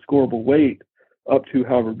minimum scoreable weight up to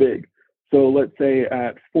however big. So let's say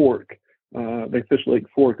at Fork, they fished Lake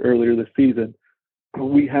Fork earlier this season,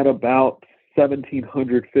 we had about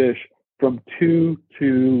 1,700 fish from 2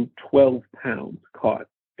 to 12 pounds caught,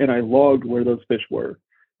 and I logged where those fish were.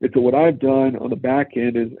 And so what I've done on the back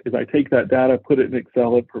end is I take that data, put it in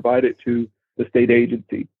Excel, and provide it to the state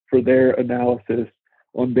agency for their analysis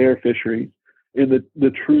on their fisheries. And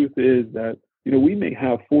the truth is that, we may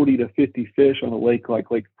have 40 to 50 fish on a lake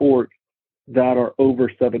like Lake Fork that are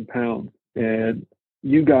over 7 pounds. And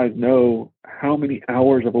you guys know how many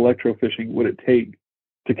hours of electrofishing would it take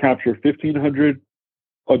to capture 1,500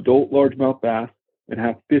 adult largemouth bass and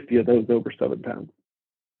have 50 of those over 7 pounds.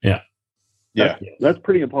 Yeah. That's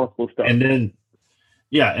pretty impossible stuff. And then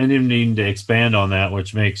needing to expand on that,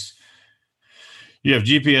 which makes you have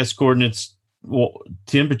GPS coordinates,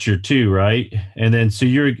 temperature too, right? And then so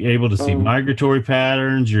you're able to see migratory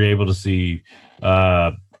patterns. You're able to see,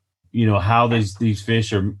 how these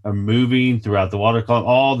fish are moving throughout the water column.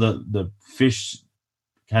 All the fish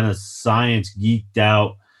kind of science geeked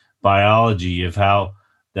out biology of how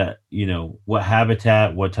that, what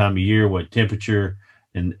habitat, what time of year, what temperature,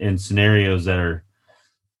 and scenarios that are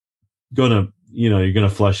gonna, you're gonna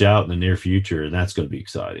flush out in the near future, and that's gonna be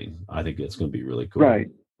exciting. I think that's gonna be really cool. Right.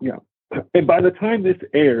 Yeah. And by the time this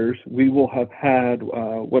airs, we will have had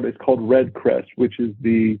what is called Red Crest, which is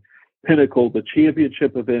the pinnacle, the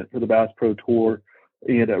championship event for the Bass Pro Tour.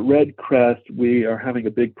 And at Red Crest, we are having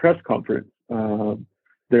a big press conference.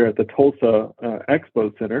 They're at the Tulsa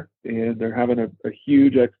Expo Center, and they're having a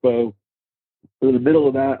huge expo. In the middle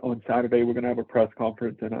of that, on Saturday, we're going to have a press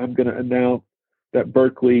conference, and I'm going to announce that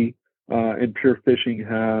Berkley and Pure Fishing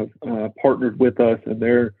have partnered with us, and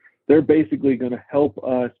they're basically going to help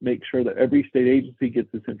us make sure that every state agency gets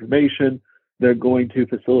this information. They're going to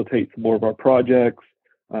facilitate some more of our projects.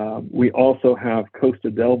 We also have Costa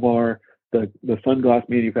Del Mar, the sunglass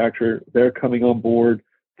manufacturer. They're coming on board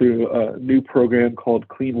through a new program called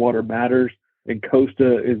Clean Water Matters, and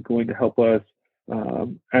Costa is going to help us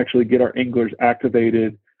actually get our anglers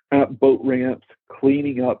activated at boat ramps,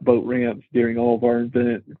 cleaning up boat ramps during all of our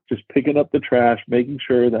events, just picking up the trash, making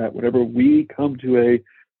sure that whenever we come to a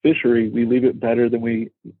fishery, we leave it better than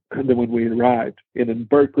when we arrived. And in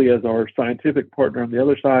Berkley, as our scientific partner on the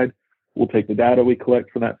other side, we'll take the data we collect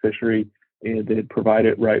from that fishery and then provide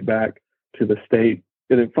it right back to the state.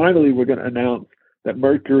 And then finally, we're going to announce that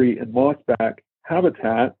Mercury and Mossback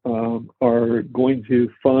Habitat are going to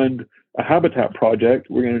fund a habitat project.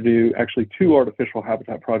 We're going to do actually 2 artificial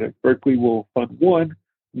habitat projects. Berkley will fund one,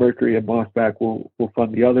 Mercury and Mossback will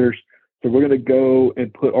fund the others. So we're going to go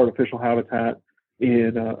and put artificial habitat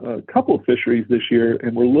in a couple of fisheries this year,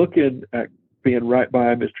 and we're looking at being right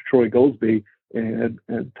by Mr. Troy Goldsby and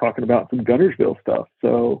talking about some Gunnersville stuff.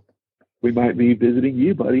 So we might be visiting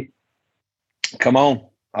you, buddy. Come on.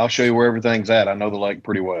 I'll show you where everything's at. I know the lake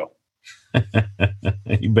pretty well.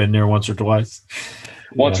 You've been there once or twice?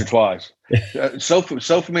 Once or twice. So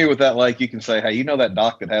familiar with that lake, you can say, hey, that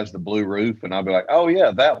dock that has the blue roof? And I'll be like, oh,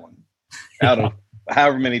 yeah, that one. Out of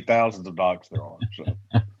however many thousands of docks there are. So.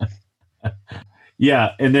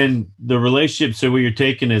 Yeah, and then the relationship, so what you're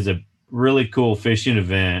taking is a really cool fishing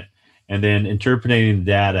event and then interpreting the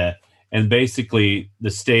data, and basically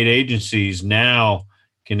the state agencies now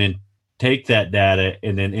can take that data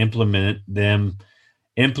and then implement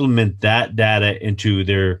that data into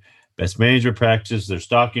their best management practices, their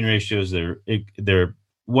stocking ratios, their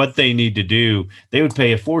what they need to do, they would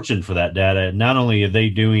pay a fortune for that data. Not only are they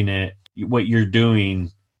doing it, what you're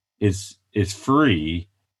doing is free.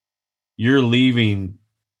 You're leaving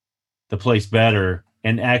the place better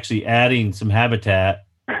and actually adding some habitat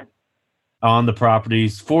on the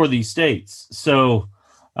properties for these states. So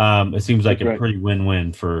it seems like a pretty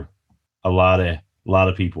win-win for a lot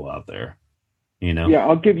of people out there. You know. Yeah,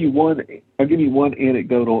 I'll give you one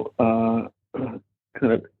anecdotal kind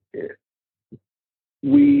of.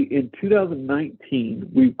 We in 2019,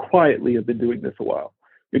 we quietly have been doing this a while.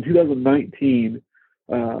 In 2019,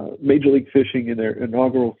 Major League Fishing in their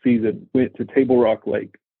inaugural season went to Table Rock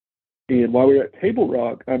Lake. And while we were at Table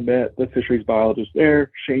Rock, I met the fisheries biologist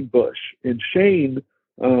there, Shane Bush. And Shane,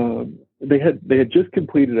 they had just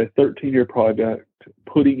completed a 13-year project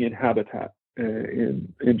putting in habitat.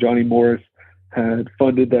 And Johnny Morris had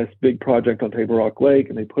funded this big project on Table Rock Lake,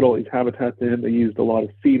 and they put all these habitats in. They used a lot of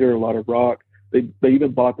cedar, a lot of rock. They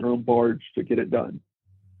even bought their own barge to get it done.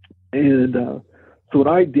 And so what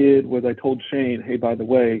I did was I told Shane, hey, by the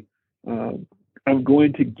way, I'm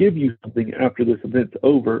going to give you something after this event's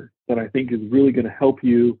over that I think is really going to help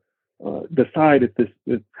you decide if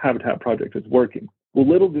this habitat project is working. Well,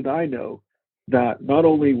 little did I know that not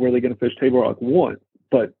only were they going to fish Table Rock once,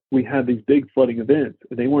 but we had these big flooding events,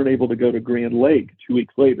 and they weren't able to go to Grand Lake 2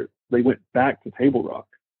 weeks later. They went back to Table Rock.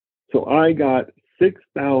 So I got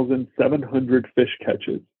 6,700 fish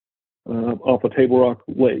catches off of Table Rock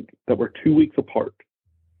Lake that were 2 weeks apart,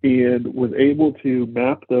 and was able to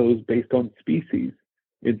map those based on species.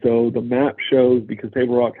 And so the map shows, because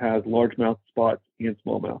Table Rock has largemouth, spots, and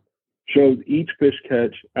smallmouth, shows each fish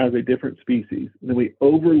catch as a different species. And then we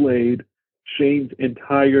overlaid Shane's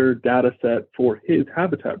entire data set for his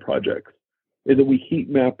habitat projects. And then we heat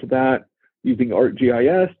mapped that using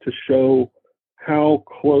ArcGIS to show how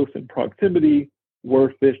close in proximity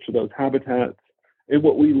were fish to those habitats. And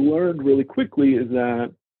what we learned really quickly is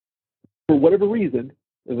that, for whatever reason,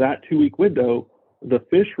 that 2 week window, the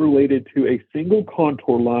fish related to a single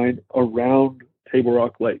contour line around Table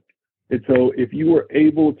Rock Lake. And so if you were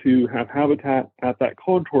able to have habitat at that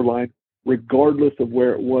contour line, regardless of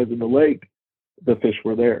where it was in the lake, the fish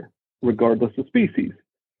were there, regardless of species.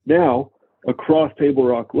 Now, across Table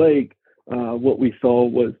Rock Lake, what we saw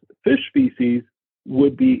was fish species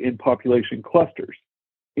would be in population clusters.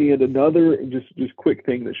 And another just quick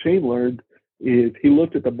thing that Shane learned is he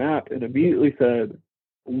looked at the map and immediately said,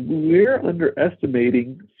 we're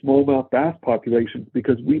underestimating smallmouth bass populations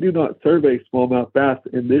because we do not survey smallmouth bass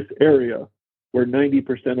in this area where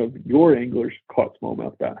 90% of your anglers caught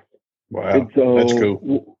smallmouth bass. Wow, and so, that's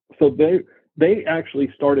cool. So they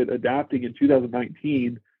actually started adapting in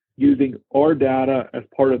 2019 using our data as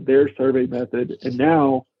part of their survey method. And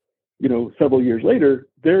now, several years later,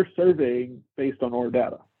 they're surveying based on our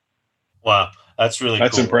data. Wow, that's really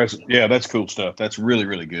that's cool. Impressive. Yeah, that's cool stuff. That's really,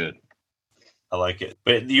 really good. I like it.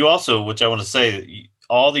 But you also, which I want to say,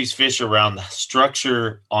 all these fish around the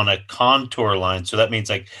structure on a contour line. So that means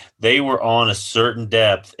like they were on a certain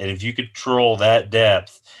depth. And if you control that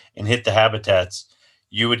depth and hit the habitats,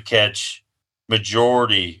 you would catch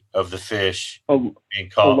majority of the fish being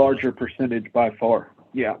caught. A larger percentage by far.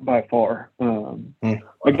 Yeah, by far.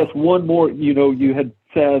 I guess one more, you had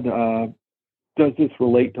said, does this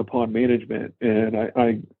relate to pond management? And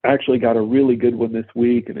I actually got a really good one this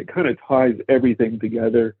week, and it kind of ties everything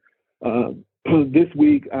together. This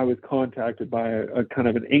week, I was contacted by a kind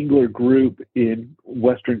of an angler group in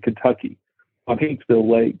Western Kentucky on Hanksville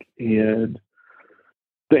Lake. And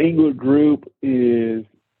the angler group is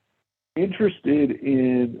interested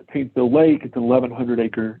in Paintsville Lake. It's an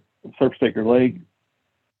 1,100-acre surface acre lake.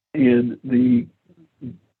 And the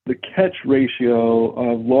catch ratio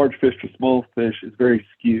of large fish to small fish is very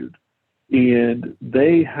skewed. And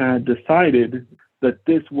they had decided that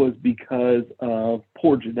this was because of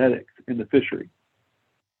poor genetics in the fishery.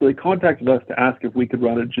 So they contacted us to ask if we could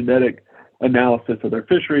run a genetic analysis of their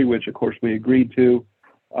fishery, which of course we agreed to.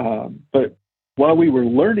 But while we were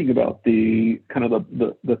learning about the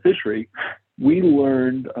fishery, we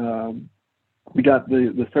learned, we got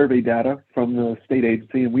the survey data from the state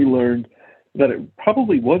agency, and we learned that it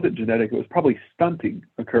probably wasn't genetic. It was probably stunting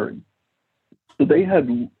occurring. So they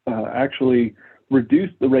had actually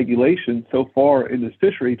reduced the regulation so far in this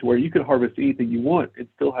fishery to where you could harvest anything you want and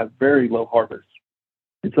still have very low harvest.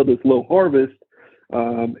 And so this low harvest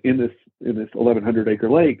in this 1,100-acre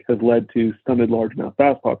lake has led to stunted largemouth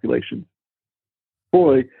bass populations.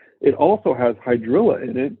 Boy, it also has hydrilla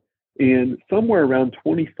in it, and somewhere around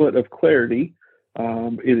 20 foot of clarity.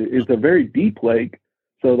 It is a very deep lake.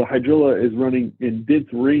 So the hydrilla is running in dense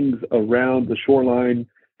rings around the shoreline,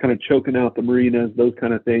 kind of choking out the marinas, those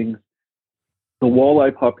kind of things. The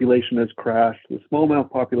walleye population has crashed. The smallmouth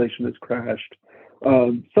population has crashed.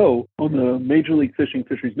 So on the Major League Fishing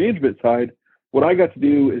fisheries management side, what I got to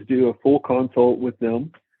do is do a full consult with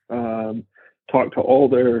them, talk to all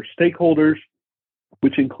their stakeholders,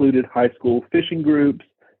 which included high school fishing groups,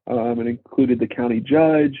 and included the county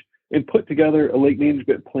judge, and put together a lake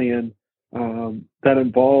management plan that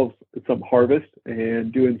involves some harvest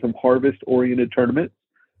and doing some harvest-oriented tournaments.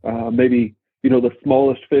 Maybe, the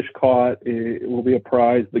smallest fish caught, it will be a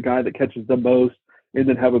prize, the guy that catches the most, and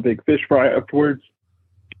then have a big fish fry afterwards.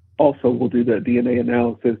 Also, we'll do the DNA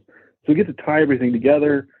analysis. So we get to tie everything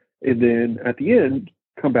together, and then at the end,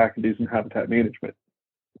 come back and do some habitat management.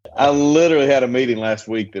 I literally had a meeting last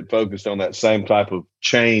week that focused on that same type of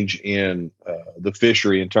change in the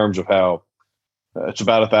fishery in terms of how it's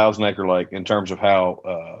about 1,000-acre lake in terms of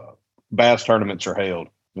how bass tournaments are held.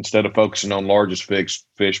 Instead of focusing on largest fish,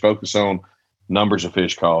 focus on numbers of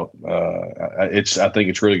fish caught. I think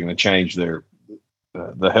it's really going to change the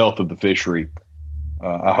health of the fishery.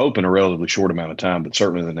 I hope in a relatively short amount of time, but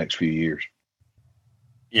certainly in the next few years.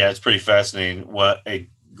 Yeah, it's pretty fascinating what a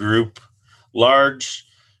large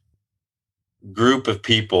group of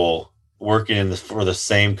people working for the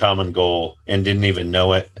same common goal and didn't even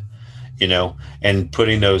know it, and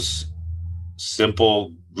putting those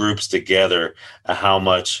simple groups together, how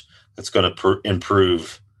much that's going to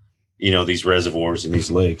improve, these reservoirs and these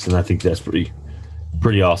lakes. And I think that's pretty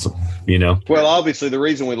awesome, Well, obviously the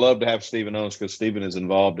reason we love to have Stephen on is because Stephen is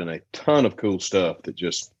involved in a ton of cool stuff that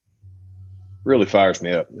just really fires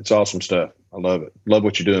me up. It's awesome stuff. I love it. Love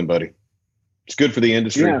what you're doing, buddy. It's good for the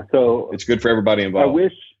industry. Yeah, so it's good for everybody involved.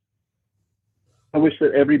 I wish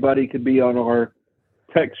that everybody could be on our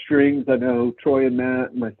text strings. I know Troy and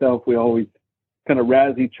Matt and myself, we always kind of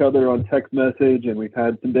razz each other on text message, and we've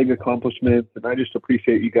had some big accomplishments. And I just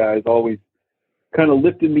appreciate you guys always kind of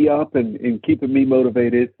lifting me up and keeping me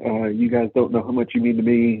motivated. You guys don't know how much you mean to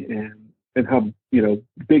me and how,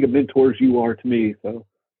 big of mentors you are to me. So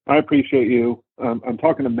I appreciate you. I'm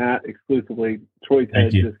talking to Matt exclusively. Troy's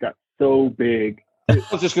head just got so big. I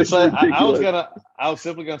was just going to say, I was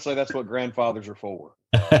simply going to say that's what grandfathers are for.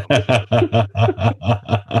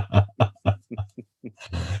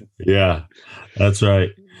 Yeah, that's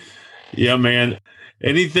right. Yeah, man.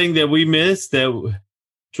 Anything that we missed that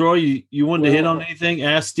Troy, you wanted to hit on anything?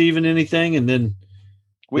 Ask Stephen anything, and then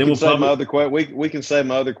we can save my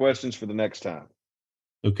other questions for the next time.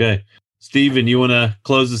 Okay. Stephen, you want to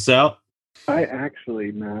close this out? I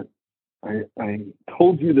actually, Matt, I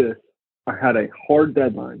told you this. I had a hard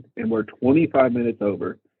deadline, and we're 25 minutes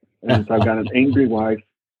over. And so I've got an angry wife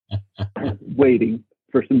waiting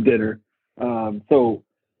for some dinner. So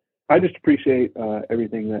I just appreciate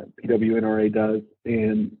everything that PWNRA does.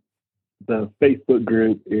 And the Facebook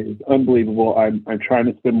group is unbelievable. I'm trying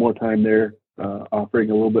to spend more time there,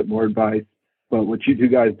 offering a little bit more advice. But what you two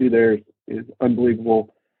guys do there is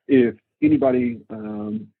unbelievable. If anybody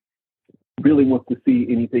really wants to see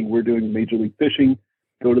anything we're doing in Major League Fishing,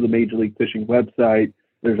 go to the Major League Fishing website.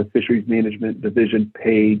 There's a Fisheries Management Division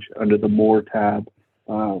page under the More tab.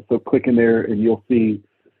 So click in there and you'll see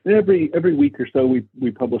every week or so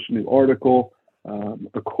we publish a new article.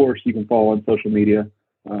 Of course, you can follow on social media.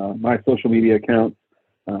 My social media accounts.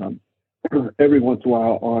 Every once in a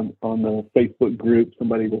while on the Facebook group,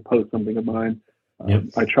 somebody will post something of mine. Yep.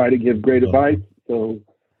 I try to give great advice. So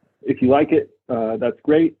if you like it, that's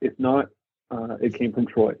great. If not, it came from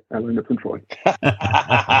Troy. I learned it from Troy.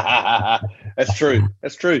 That's true.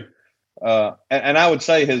 That's true. And I would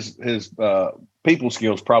say his people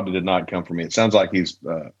skills probably did not come from me. It sounds like he's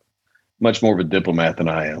much more of a diplomat than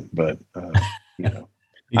I am. But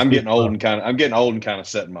I'm getting old and kind of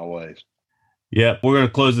set in my ways. Yeah, we're going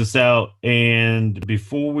to close this out. And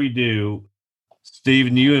before we do,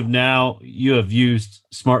 Stephen, you have used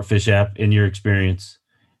SmartFish app in your experience.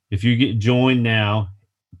 If you get joined now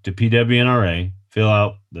to PWNRA, fill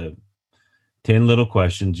out the 10 little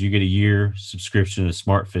questions, you get a year subscription to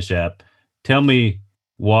SmartFish app. Tell me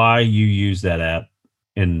why you use that app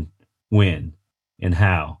and when and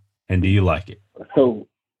how, and do you like it? So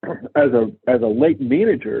as a lake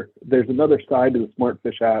manager, there's another side to the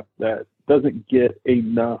SmartFish app that doesn't get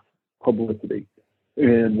enough publicity.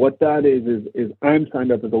 And what that is I'm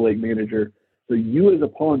signed up as a lake manager. So you as a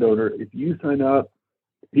pond owner, if you sign up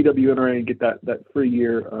PWNRA and get that free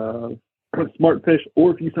year of SmartFish,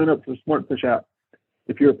 or if you sign up for the SmartFish app,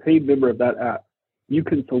 if you're a paid member of that app, you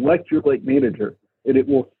can select your lake manager and it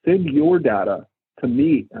will send your data to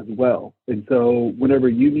me as well. And so whenever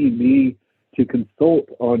you need me to consult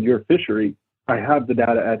on your fishery, I have the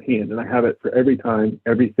data at hand and I have it for every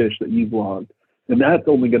fish that you've logged. And that's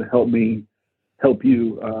only going to help me help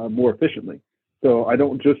you more efficiently. So I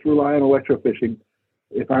don't just rely on electrofishing.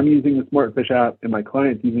 If I'm using the SmartFish app and my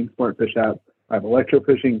client's using SmartFish app, I have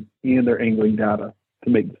electrofishing and their angling data to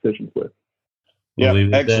make decisions with. We'll leave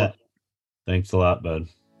it at excellent. that. Thanks a lot, bud.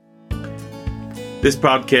 This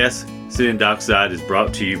podcast, Sitting Dockside, is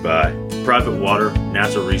brought to you by Private Water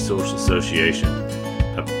Natural Resource Association,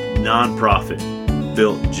 a nonprofit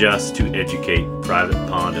built just to educate private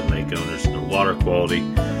pond and lake owners on water quality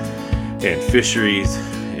and fisheries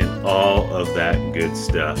and all of that good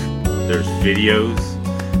stuff. There's videos,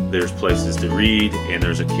 there's places to read, and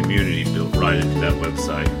there's a community built right into that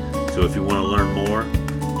website. So if you want to learn more,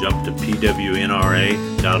 jump to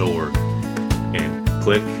pwnra.org and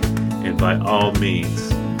click, and by all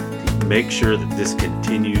means, make sure that this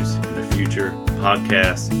continues in the future.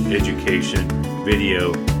 Podcasts, education,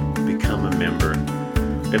 video, become a member.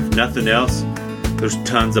 If nothing else, there's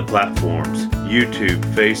tons of platforms. YouTube,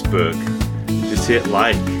 Facebook. Just hit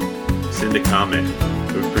like, send a comment.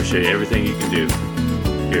 We appreciate everything you can do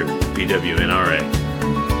here at PWNRA.